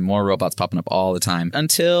there's more robots popping up all the time.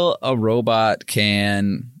 Until a robot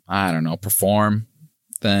can, I don't know, perform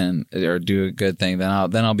or do a good thing, then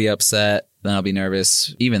I'll be upset. Then I'll be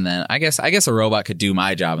nervous. Even then, I guess a robot could do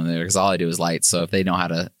my job in there because all I do is lights. So if they know how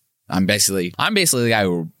to, I'm basically the guy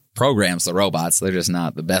who programs the robots. They're just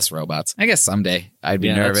not the best robots. I guess someday I'd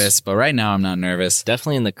be nervous, but right now I'm not nervous.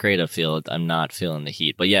 Definitely in the creative field, I'm not feeling the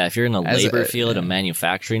heat. But yeah, if you're in a As labor a- field, a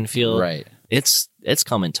manufacturing field, Right. it's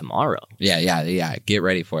coming tomorrow. Yeah. Get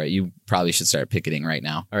ready for it. You probably should start picketing right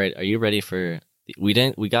now. All right, are you ready for? We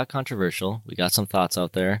got controversial. We got some thoughts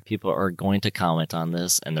out there. People are going to comment on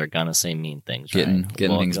this, and they're gonna say mean things. Getting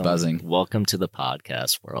Ryan. things buzzing. Welcome to the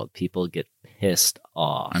podcast world. People get pissed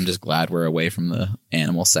off. I'm just glad we're away from the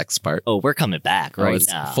animal sex part. Oh, we're coming back Oh, right it's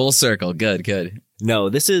now. full circle. Good. No,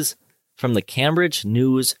 this is from the Cambridge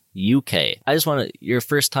News UK. I just want to, your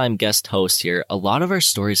first time guest host here. A lot of our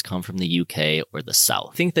stories come from the UK or the South.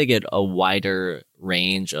 I think they get a wider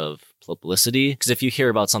range of publicity because if you hear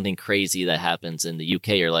about something crazy that happens in the UK,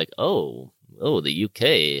 you're like, oh, the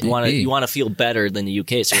UK. You want to feel better than the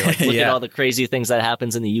UK. So you're like, look at Yeah. all the crazy things that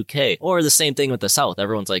happens in the UK. Or the same thing with the South.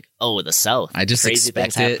 Everyone's like, oh, the South. I just crazy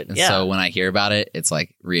expect things it. happen. And Yeah. so when I hear about it, it's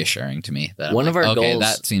like reassuring to me that I'm One like, of our okay, goals-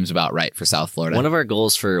 that seems about right for South Florida. One of our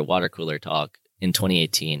goals for Water Cooler Talk in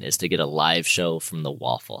 2018 is to get a live show from the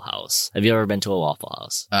Waffle House. Have you ever been to a Waffle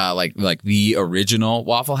House? like the original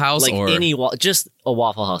Waffle House, Like or just a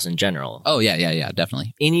Waffle House in general. oh yeah,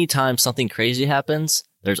 definitely. Anytime something crazy happens,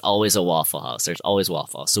 there's always a Waffle House. There's always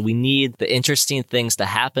Waffle House. So we need the interesting things to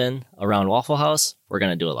happen around Waffle House. We're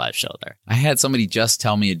going to do a live show there. I had somebody just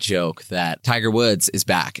tell me a joke that Tiger Woods is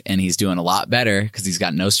back and he's doing a lot better because he's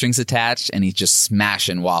got no strings attached and he's just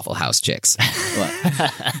smashing Waffle House chicks.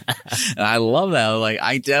 And I love that. Like,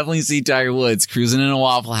 I definitely see Tiger Woods cruising in a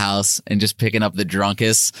Waffle House and just picking up the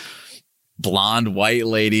drunkest blonde white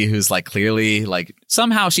lady who's like clearly like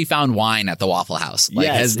somehow she found wine at the Waffle House. Like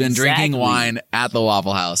Yes, has been drinking exactly. wine at the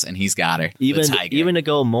Waffle House and he's got her. The Tiger. Even to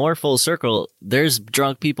go more full circle, there's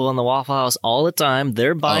drunk people in the Waffle House all the time.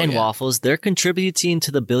 They're buying yeah. waffles. They're contributing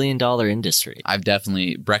to the billion-dollar industry. I've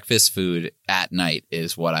definitely breakfast food at night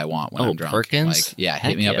is what I want when Oh, I'm drunk. Perkins? Like, yeah, Heck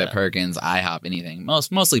hit me up yeah. at Perkins, IHOP, anything.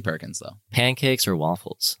 Mostly Perkins though. Pancakes or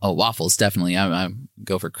waffles? Oh, waffles definitely. I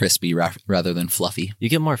go for crispy rather than fluffy. You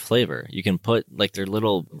get more flavor. You can put like their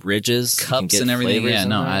little ridges, you can Cups get and everything. flavors Yeah, in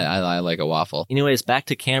no, there. I like a waffle. Anyways, back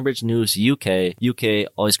to Cambridge News UK. UK,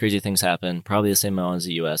 always crazy things happen. Probably the same amount as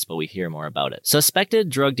the US, but we hear more about it. Suspected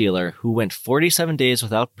drug dealer who went 47 days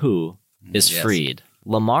without poo is Yes. freed.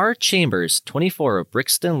 Lamar Chambers, 24, of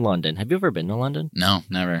Brixton, London. Have you ever been to London? No,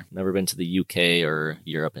 never. Never been to the UK or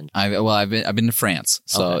Europe? I've been to France,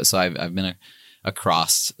 so Okay. so I've been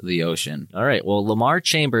across the ocean. All right. Well, Lamar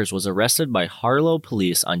Chambers was arrested by Harlow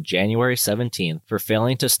police on January 17th for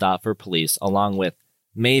failing to stop for police, along with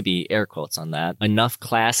maybe, air quotes on that, enough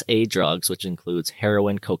Class A drugs, which includes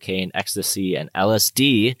heroin, cocaine, ecstasy, and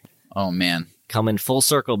LSD, Oh man, come in full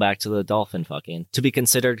circle back to the dolphin fucking, to be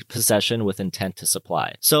considered possession with intent to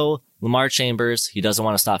supply. So Lamar Chambers, he doesn't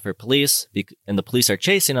want to stop for police, and the police are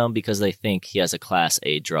chasing him because they think he has a Class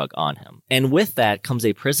A drug on him. And with that comes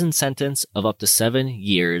a prison sentence of up to 7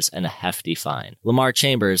 years and a hefty fine. Lamar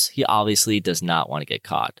Chambers, he obviously does not want to get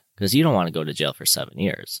caught, because you don't want to go to jail for 7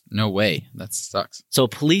 years. no way. That sucks. So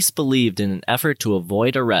police believed in an effort to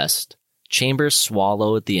avoid arrest, Chambers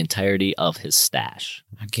swallowed the entirety of his stash.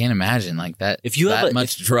 I can't imagine like that. If you have that a-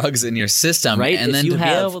 much drugs in your system, Right? and if then you to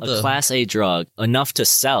have be able a to Class A drug enough to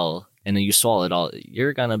sell and then you swallow it all,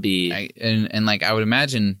 you're gonna be and like I would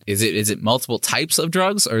imagine, is it multiple types of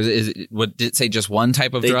drugs, or is it what did it say just one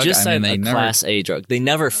type of they drug? just said they a never. Class A drug. They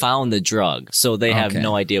never found the drug, so they have Okay.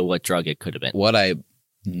 no idea what drug it could have been. What I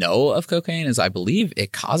know of cocaine is I believe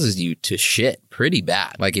it causes you to shit pretty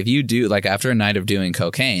bad. Like if you do, like after a night of doing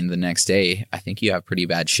cocaine, the next day I think you have pretty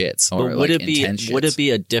bad shits. Or But would like it be intense would shits. it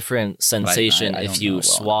be a different sensation I if don't you know well.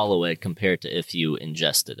 swallow it compared to if you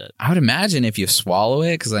ingested it? I would imagine if you swallow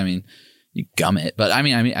it, because I mean, you gum it, but I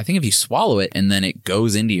think if you swallow it and then it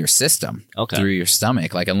goes into your system Okay. through your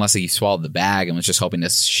stomach, like unless you swallowed the bag and was just hoping to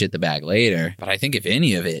shit the bag later. But I think if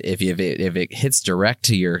any of it, if it hits direct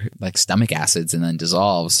to your like stomach acids and then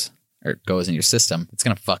dissolves or goes in your system, it's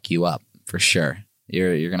gonna fuck you up for sure.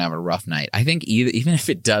 You're gonna have a rough night. I think even if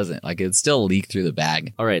it doesn't, like it'd still leak through the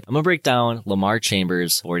bag. All right, I'm gonna break down Lamar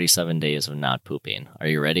Chambers' 47 days of not pooping. Are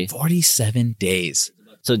you ready? 47 days.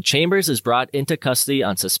 So Chambers is brought into custody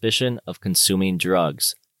on suspicion of consuming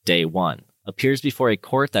drugs. Day 1. Appears before a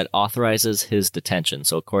court that authorizes his detention.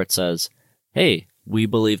 So a court says, hey, we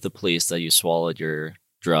believe the police that you swallowed your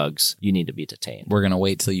drugs. You need to be detained. We're gonna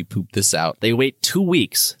wait till you poop this out. They wait 2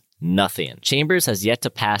 weeks. Nothing. Chambers has yet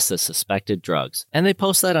to pass the suspected drugs. And they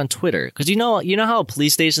post that on Twitter. Because you know how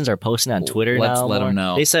police stations are posting on Twitter Let's now? let 'em Lauren?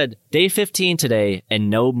 know. They said, day 15 today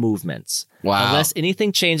and no movements. Wow. Unless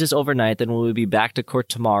anything changes overnight, then we'll be back to court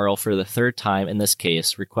tomorrow for the 3rd time in this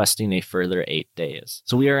case, requesting a further 8 days.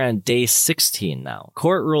 So we are on day 16 now.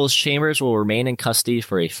 Court rules Chambers will remain in custody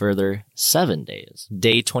for a further 7 days.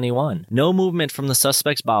 Day 21. No movement from the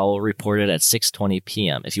suspect's bowel reported at 6:20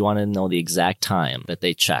 p.m. If you want to know the exact time that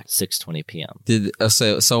they checked, 6:20 p.m.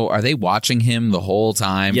 So are they watching him the whole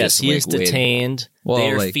time? Yes, Just, he like, is waiting? detained. Well,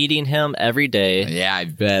 they are like- feeding him every day. Yeah, I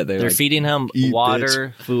bet They're like, feeding him "Eat,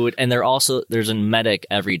 water, food, and there's a medic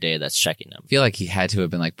every day that's checking him. I feel like he had to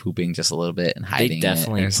have been like pooping just a little bit and hiding They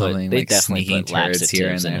definitely it or something, like sneaking put turds here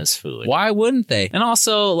and laxatives in there. his food. Why wouldn't they? And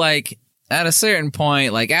also, like at a certain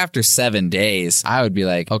point, like after 7 days, I would be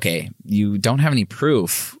like, okay, you don't have any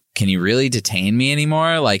proof. Can you really detain me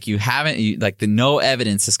anymore? Like no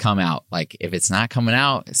evidence has come out. Like if it's not coming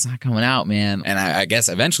out, it's not coming out, man. And I guess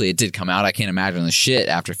eventually it did come out. I can't imagine the shit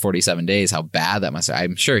after 47 days, how bad that must have.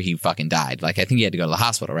 I'm sure he fucking died. Like I think he had to go to the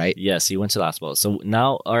hospital, right? Yes, he went to the hospital. So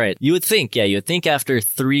now, all right, you would think after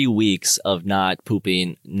 3 weeks of not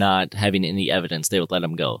pooping, not having any evidence, they would let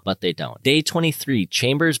him go, but they don't. Day 23,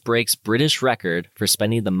 Chambers breaks British record for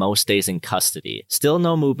spending the most days in custody. Still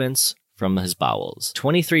no movements from his bowels.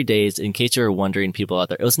 23 days, in case you were wondering, people out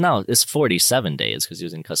there, it's 47 days because he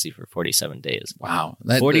was in custody for 47 days. Wow.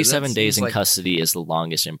 47 days in like, custody is the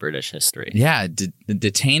longest in British history. Yeah,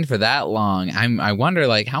 detained for that long. I wonder,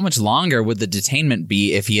 like, how much longer would the detainment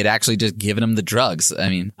be if he had actually just given him the drugs? I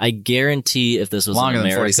mean, I guarantee if this was Longer in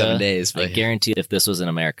than America, 47 days, but I yeah. guarantee if this was in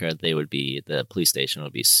America, the police station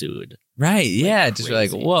would be sued. right? Yeah, just be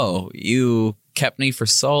like, crazy. whoa, you kept me for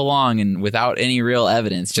so long and without any real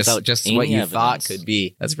evidence, Without just any what you evidence. thought could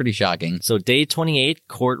be. That's pretty shocking. So day 28,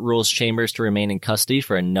 court rules Chambers to remain in custody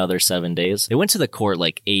for another 7 days. They went to the court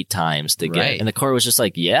like 8 times to get, Right. and the court was just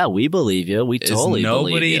like, "Yeah, we believe you. We totally Is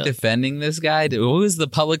nobody believe you." defending this guy? Who is the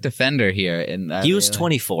public defender here? And He was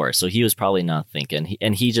 24, so he was probably not thinking.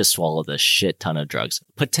 He just swallowed a shit ton of drugs.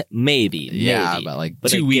 Maybe. Yeah, but like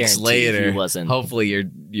But I 2 weeks guarantee later, he wasn't. hopefully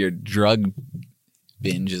your drug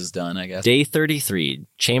binge is done, I guess. Day 33,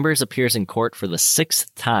 Chambers appears in court for the 6th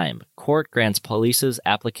time. Court grants police's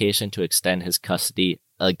application to extend his custody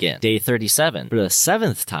again. Day 37. For the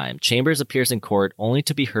 7th time, Chambers appears in court only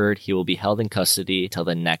to be heard he will be held in custody till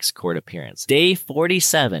the next court appearance. Day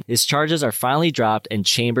 47. His charges are finally dropped and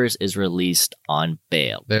Chambers is released on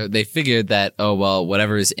bail. They figured that, oh, well,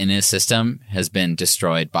 whatever is in his system has been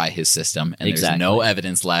destroyed by his system and there's no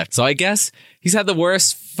evidence left. So I guess he's had the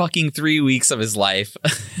worst fucking 3 weeks of his life.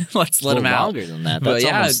 Let's let him out. Longer than that.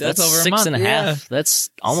 That's that's over a 6 month. and a half. Yeah. That's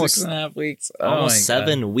almost 6.5 weeks. Almost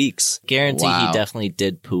 7 weeks. Guarantee he definitely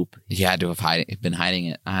did poop. He had to have been hiding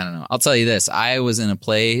it. I don't know. I'll tell you this. I was in a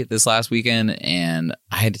play this last weekend and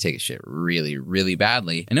I had to take a shit really, really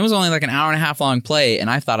badly. And it was only like an hour and a half long play and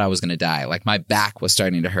I thought I was going to die. Like my back was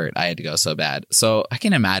starting to hurt. I had to go so bad. So I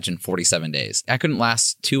can imagine 47 days. I couldn't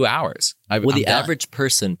last 2 hours. The average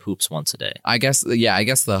person poops once a day. I guess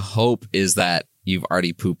the hope is that you've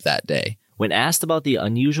already pooped that day. When asked about the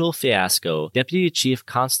unusual fiasco, Deputy Chief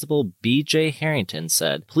Constable B.J. Harrington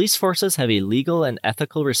said, "Police forces have a legal and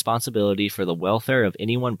ethical responsibility for the welfare of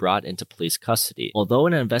anyone brought into police custody. Although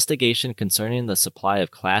an investigation concerning the supply of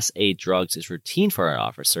Class A drugs is routine for our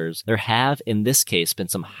officers, there have, in this case, been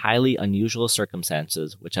some highly unusual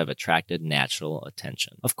circumstances which have attracted national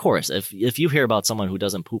attention." Of course, if you hear about someone who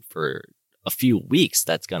doesn't poop for a few weeks,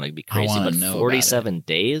 that's going to be crazy. But 47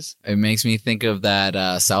 days? It makes me think of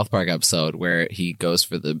that South Park episode where he goes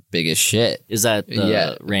for the biggest shit. Is that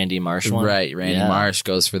the Randy Marsh one? Right. Randy Marsh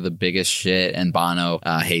goes for the biggest shit and Bono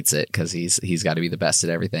hates it because he's got to be the best at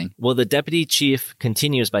everything. Well, the deputy chief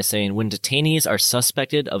continues by saying, when detainees are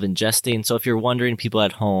suspected of ingesting, so if you're wondering, people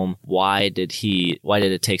at home, why did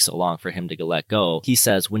it take so long for him to get let go? He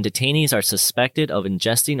says, when detainees are suspected of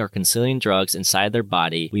ingesting or concealing drugs inside their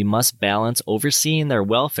body, we must balance overseeing their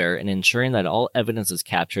welfare and ensuring that all evidence is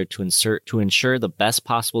captured to ensure the best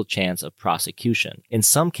possible chance of prosecution. In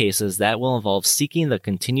some cases, that will involve seeking the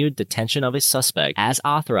continued detention of a suspect as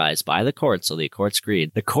authorized by the court, so the courts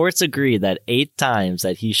agreed. The courts agreed that 8 times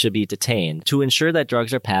that he should be detained to ensure that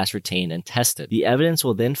drugs are passed, retained, and tested. The evidence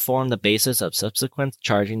will then form the basis of subsequent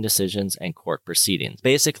charging decisions and court proceedings.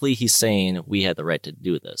 Basically, he's saying we had the right to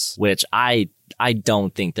do this, which I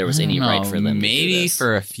don't think there was any right for them to do maybe this.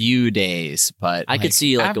 for a few days, but I could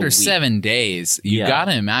see like after a week. 7 days, you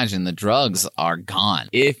gotta imagine the drugs are gone.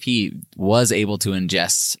 If he was able to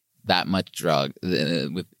ingest that much drug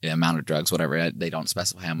with the amount of drugs, whatever, they don't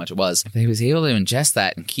specify how much it was. If he was able to ingest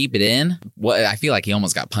that and keep it in, I feel like he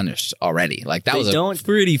almost got punished already. Like that was a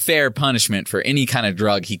pretty fair punishment for any kind of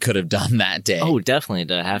drug he could have done that day. Oh, definitely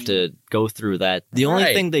to have to go through that. The only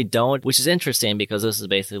thing they don't, which is interesting because this is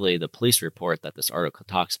basically the police report that this article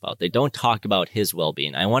talks about. They don't talk about his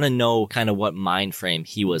well-being. I want to know kind of what mind frame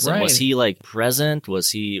he was in. Was he like present?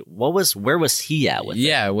 Where was he at with it?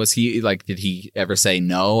 Yeah, was he like, did he ever say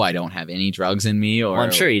no? I don't have any drugs in me, or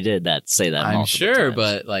I'm sure he did say that. I'm sure, times.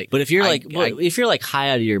 but if you're if you're like high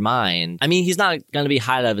out of your mind, I mean, he's not going to be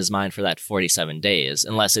high out of his mind for that 47 days,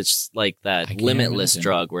 unless it's like that limitless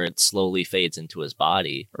drug where it slowly fades into his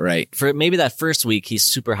body. Right. For maybe that first week, he's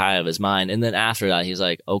super high out of his mind, and then after that, he's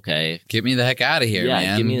like, okay, get me the heck out of here,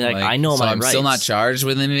 man. Give me the heck. I know my rights. I'm still not charged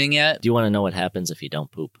with anything yet. Do you want to know what happens if you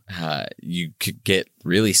don't poop? You could get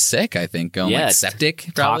really sick, I think. Like septic,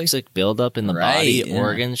 probably. Toxic buildup in the body,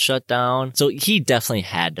 organs shut down. So he definitely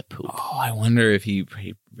had to poop. Oh, I wonder if he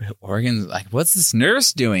organs, like, what's this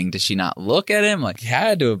nurse doing? Does she not look at him? Like, he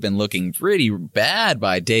had to have been looking pretty bad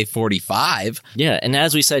by day 45. Yeah, and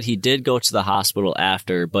as we said, he did go to the hospital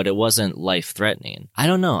after, but it wasn't life-threatening. I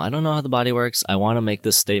don't know how the body works. I want to make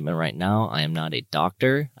this statement right now. I am not a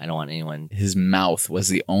doctor. I don't want anyone... His mouth was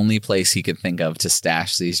the only place he could think of to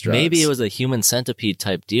stash these drugs. Maybe it was a human centipede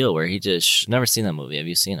type deal where he just... Never seen that movie. Have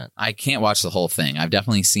you seen it? I can't watch the whole thing. I've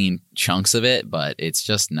definitely seen chunks of it, but it's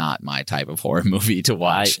just not my type of horror movie to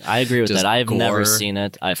watch. I agree with just that. I've gore. never seen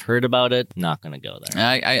it. I've heard about it. Not going to go there.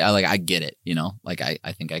 I get it, you know? Like,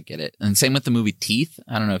 I think I get it. And same with the movie Teeth.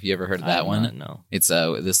 I don't know if you ever heard of that one. No. It's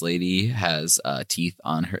this lady has teeth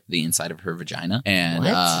on the inside of her vagina. And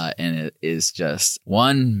it is just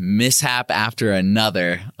one mishap after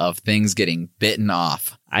another of things getting bitten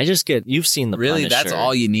off. You've seen the really Punisher. That's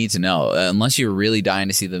all you need to know. Unless you're really dying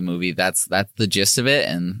to see the movie, that's the gist of it,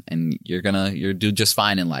 and you're do just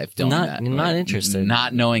fine in life. Not interested.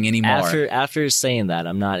 Not knowing anymore. After saying that,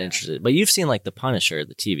 I'm not interested. But you've seen like the Punisher,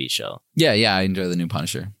 the TV show. Yeah, I enjoy the new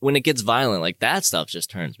Punisher. When it gets violent, like that stuff just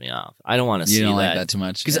turns me off. I don't want to see that. You don't like that too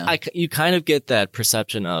much? Because you kind of get that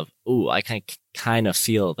perception of, ooh, I kind of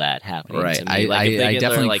feel that happening Right. to me. I if they get their,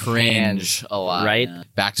 definitely hand- cringe a lot. right? Yeah.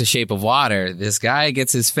 Back to Shape of Water. This guy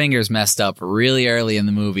gets his fingers messed up really early in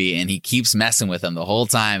the movie, and he keeps messing with them the whole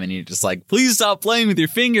time. And you're just like, please stop playing with your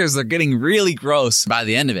fingers. They're getting really gross. By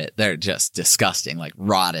the end of it, they're just disgusting, like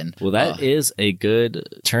rotten. Well, that is a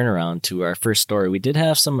good turnaround to our first story. We did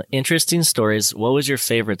have some interesting stories. What was your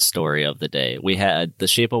favorite story of the day? We had The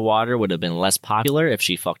Shape of Water would have been less popular if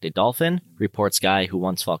she fucked a dolphin. Reports guy who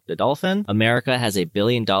once fucked a dolphin. America has a $1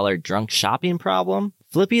 billion drunk shopping problem.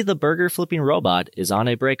 Flippy the burger flipping robot is on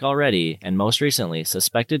a break already, and most recently,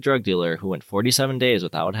 suspected drug dealer who went 47 days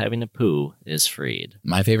without having to poo is freed.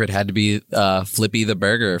 My favorite had to be Flippy the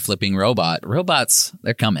burger flipping robot. Robots,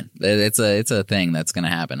 they're coming. It's a thing that's going to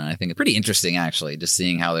happen, and I think it's pretty interesting actually, just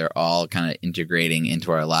seeing how they're all kind of integrating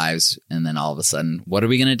into our lives, and then all of a sudden, what are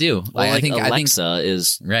we going to do? Well, I think Alexa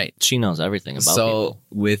is right. She knows everything about so people.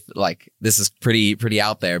 With this is pretty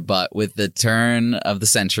out there, but with the turn of the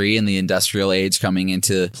century and the industrial age coming into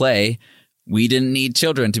play, we didn't need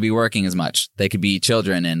children to be working as much. They could be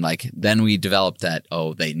children, and then we developed that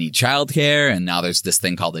they need childcare, and now there's this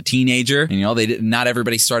thing called a teenager. And not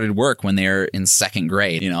everybody started work when they're in second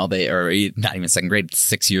grade. They are not even second grade,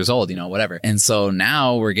 6 years old. Whatever. And so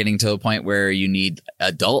now we're getting to a point where you need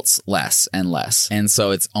adults less and less, and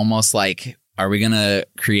so it's almost like, are we going to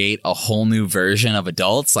create a whole new version of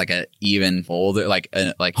adults, like a even older,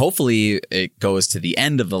 hopefully it goes to the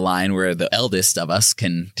end of the line where the eldest of us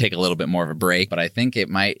can take a little bit more of a break. But I think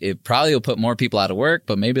it probably will put more people out of work,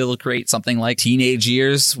 but maybe it'll create something like teenage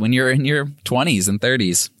years when you're in your 20s and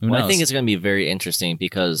 30s. Who knows? I think it's going to be very interesting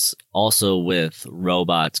because also with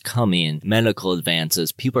robots coming, medical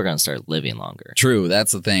advances, people are going to start living longer. True.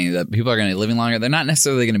 That's the thing, that people are going to be living longer. They're not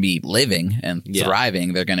necessarily going to be living and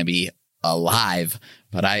thriving. They're going to be alive,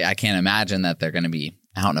 but I can't imagine that they're going to be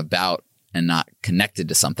out and about and not connected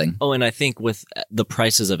to something. Oh, and I think with the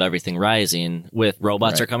prices of everything rising, with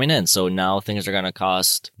robots are coming in, so now things are going to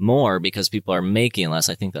cost more because people are making less.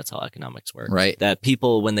 I think that's how economics work. Right. That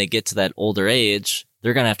people, when they get to that older age,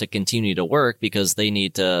 they're going to have to continue to work because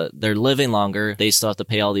they're living longer. They still have to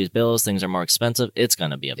pay all these bills. Things are more expensive. It's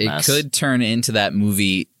going to be a mess. It could turn into that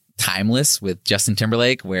movie Timeless with Justin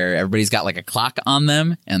Timberlake, where everybody's got a clock on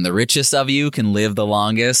them, and the richest of you can live the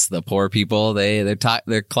longest. The poor people,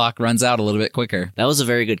 their clock runs out a little bit quicker. That was a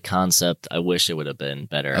very good concept. I wish it would have been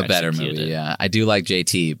better. A better movie, yeah. I do like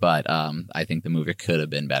JT, but I think the movie could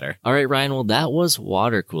have been better. All right, Ryan. Well, that was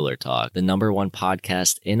Water Cooler Talk, the #1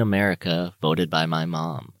 podcast in America, voted by my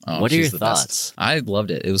mom. What are your thoughts? I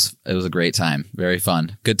loved it. It was a great time. Very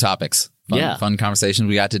fun. Good topics. Fun conversations.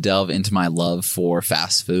 We got to delve into my love for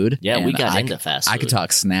fast food. Yeah, we got into fast food. I could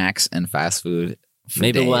talk snacks and fast food for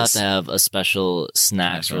Maybe days. we'll have to have a special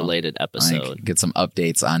snacks-related episode. Get some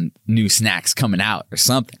updates on new snacks coming out or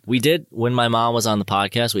something. We did, when my mom was on the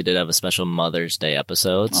podcast, we did have a special Mother's Day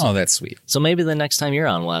episode. Oh, that's sweet. So maybe the next time you're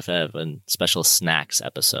on, we'll have to have a special snacks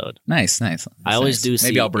episode. Nice. I always do see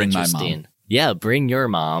Maybe I'll bring my mom. Yeah, bring your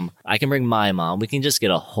mom. I can bring my mom. We can just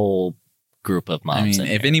get a whole group of moms in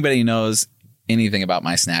if here. anybody knows anything about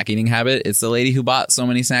my snack eating habit, it's the lady who bought so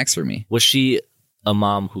many snacks for me. Was she a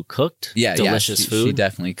mom who cooked delicious food? She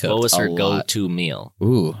definitely cooked. What was her a lot. go-to meal?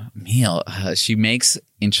 Ooh, meal. She makes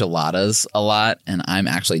enchiladas a lot, and I'm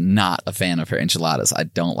actually not a fan of her enchiladas. I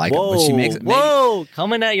don't like them. But she makes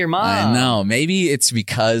coming at your mom. I know. Maybe it's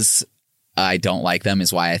because I don't like them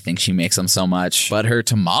is why I think she makes them so much. But her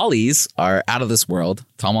tamales are out of this world.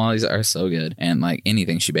 Tamales are so good. And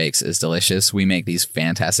anything she bakes is delicious. We make these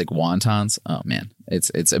fantastic wontons. Oh, man.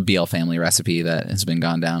 It's a BL family recipe that has been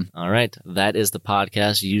gone down. All right. That is the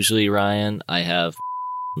podcast. Usually, Ryan, I have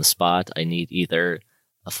on the spot. I need either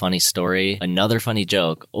a funny story, another funny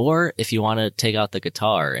joke, or if you want to take out the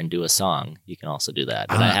guitar and do a song, you can also do that.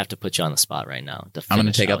 But I have to put you on the spot right now. I'm going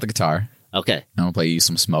to take out the guitar. Okay. I'm going to play you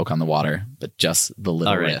some Smoke on the Water, but just the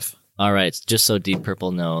little riff. All right. Just so Deep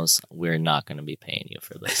Purple knows, we're not going to be paying you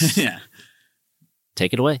for this. Yeah.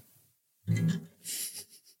 Take it away.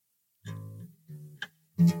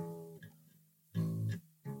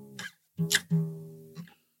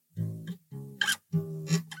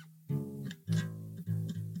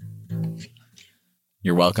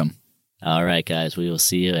 You're welcome. All right, guys. We will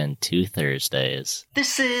see you in 2 Thursdays.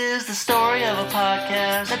 This is the story of a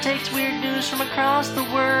podcast that takes weird news from across the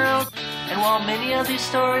world. And while many of these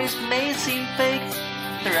stories may seem fake,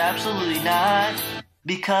 they're absolutely not,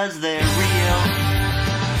 because they're real.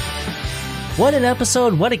 What an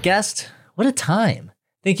episode. What a guest. What a time.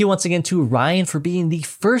 Thank you once again to Ryan for being the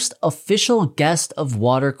first official guest of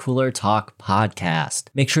Water Cooler Talk podcast.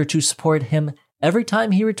 Make sure to support him every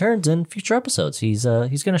time he returns in future episodes. He's going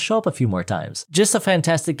to show up a few more times. Just a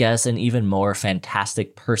fantastic guest and even more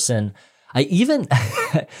fantastic person. I even,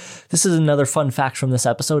 this is another fun fact from this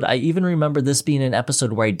episode. I even remember this being an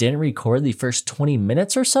episode where I didn't record the first 20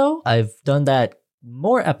 minutes or so. I've done that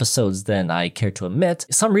more episodes than I care to admit.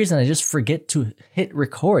 For some reason, I just forget to hit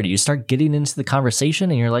record. You start getting into the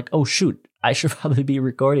conversation and you're like, oh shoot, I should probably be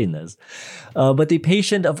recording this. But the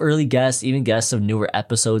patience of early guests, even guests of newer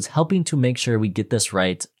episodes, helping to make sure we get this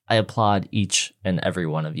right. I applaud each and every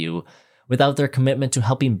one of you. Without their commitment to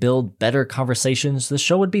helping build better conversations, the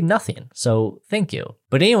show would be nothing. So thank you.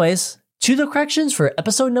 But anyways, to the corrections for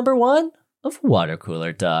episode number 1 of Water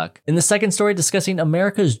Cooler Talk. In the second story discussing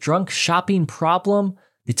America's drunk shopping problem,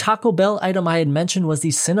 the Taco Bell item I had mentioned was the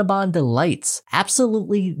Cinnabon Delights.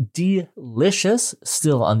 Absolutely delicious,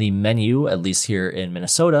 still on the menu, at least here in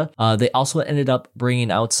Minnesota. They also ended up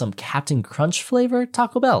bringing out some Captain Crunch flavor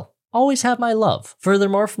Taco Bell. Always have my love.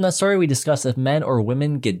 Furthermore, from that story, we discussed if men or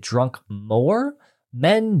women get drunk more.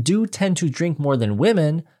 Men do tend to drink more than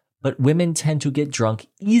women, but women tend to get drunk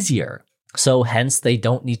easier. So hence, they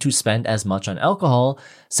don't need to spend as much on alcohol,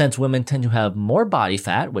 since women tend to have more body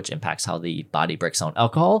fat, which impacts how the body breaks down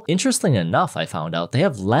alcohol. Interestingly enough, I found out they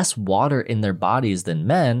have less water in their bodies than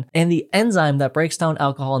men, and the enzyme that breaks down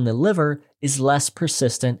alcohol in the liver is less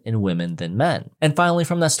persistent in women than men. And finally,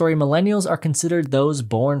 from that story, millennials are considered those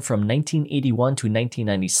born from 1981 to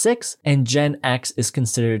 1996, and Gen X is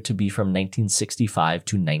considered to be from 1965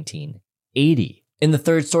 to 1980. In the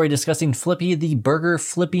third story discussing Flippy, the burger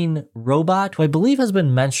flipping robot, who I believe has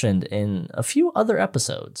been mentioned in a few other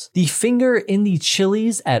episodes. The finger in the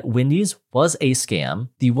Chili's at Wendy's was a scam.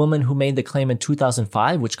 The woman who made the claim in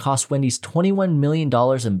 2005, which cost Wendy's $21 million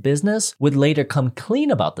in business, would later come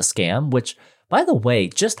clean about the scam, which, by the way,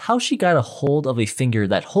 just how she got a hold of a finger,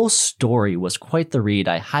 that whole story was quite the read.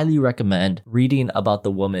 I highly recommend reading about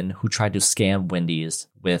the woman who tried to scam Wendy's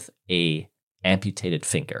with a amputated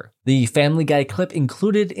finger. The Family Guy clip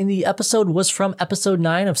included in the episode was from episode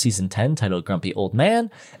 9 of season 10 titled Grumpy Old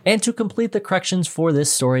Man. And to complete the corrections for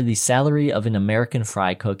this story, the salary of an American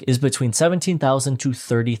fry cook is between $17,000 to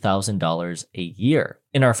 $30,000 a year.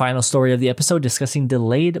 In our final story of the episode discussing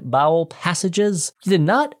delayed bowel passages, he did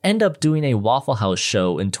not end up doing a Waffle House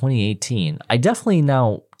show in 2018.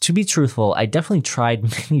 To be truthful, I definitely tried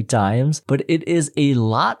many times, but it is a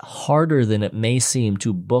lot harder than it may seem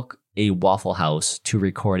to book a Waffle House to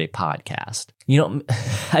record a podcast. You know,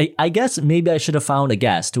 I guess maybe I should have found a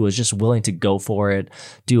guest who was just willing to go for it,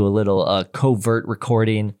 do a little covert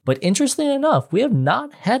recording. But interestingly enough, we have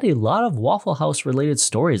not had a lot of Waffle House related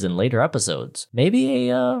stories in later episodes. Maybe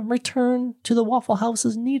a return to the Waffle House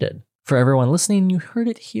is needed. For everyone listening, you heard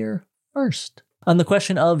it here first. On the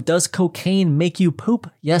question of, does cocaine make you poop?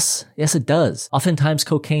 Yes, it does. Oftentimes,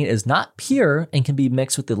 cocaine is not pure and can be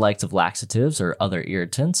mixed with the likes of laxatives or other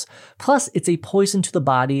irritants. Plus, it's a poison to the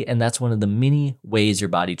body, and that's one of the many ways your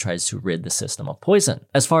body tries to rid the system of poison.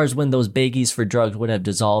 As far as when those baggies for drugs would have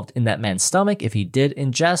dissolved in that man's stomach if he did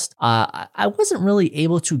ingest, I wasn't really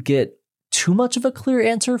able to get too much of a clear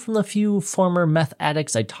answer from the few former meth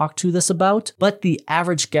addicts I talked to this about, but the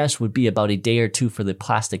average guess would be about a day or two for the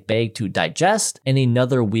plastic bag to digest and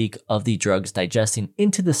another week of the drugs digesting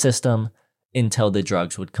into the system until the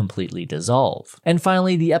drugs would completely dissolve. And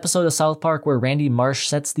finally, the episode of South Park where Randy Marsh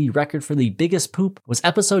sets the record for the biggest poop was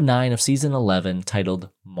episode 9 of season 11 titled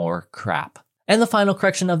More Crap. And the final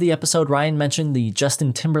correction of the episode, Ryan mentioned the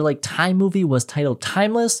Justin Timberlake Time movie was titled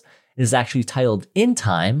Timeless. It is actually titled In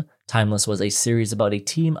Time. Timeless was a series about a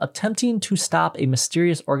team attempting to stop a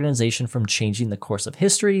mysterious organization from changing the course of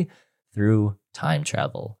history through time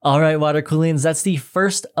travel. All right, Water Coolians, that's the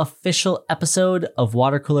first official episode of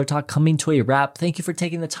Water Cooler Talk coming to a wrap. Thank you for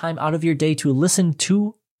taking the time out of your day to listen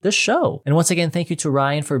to the show. And once again, thank you to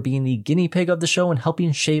Ryan for being the guinea pig of the show and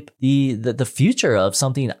helping shape the future of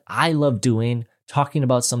something I love doing, talking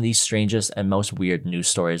about some of these strangest and most weird news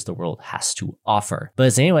stories the world has to offer.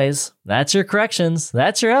 But anyways, that's your corrections.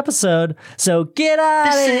 That's your episode. So get out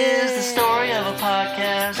of here. This is the story of a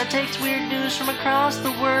podcast that takes weird news from across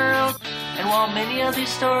the world. And while many of these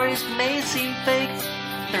stories may seem fake,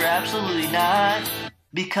 they're absolutely not,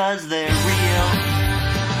 because they're real.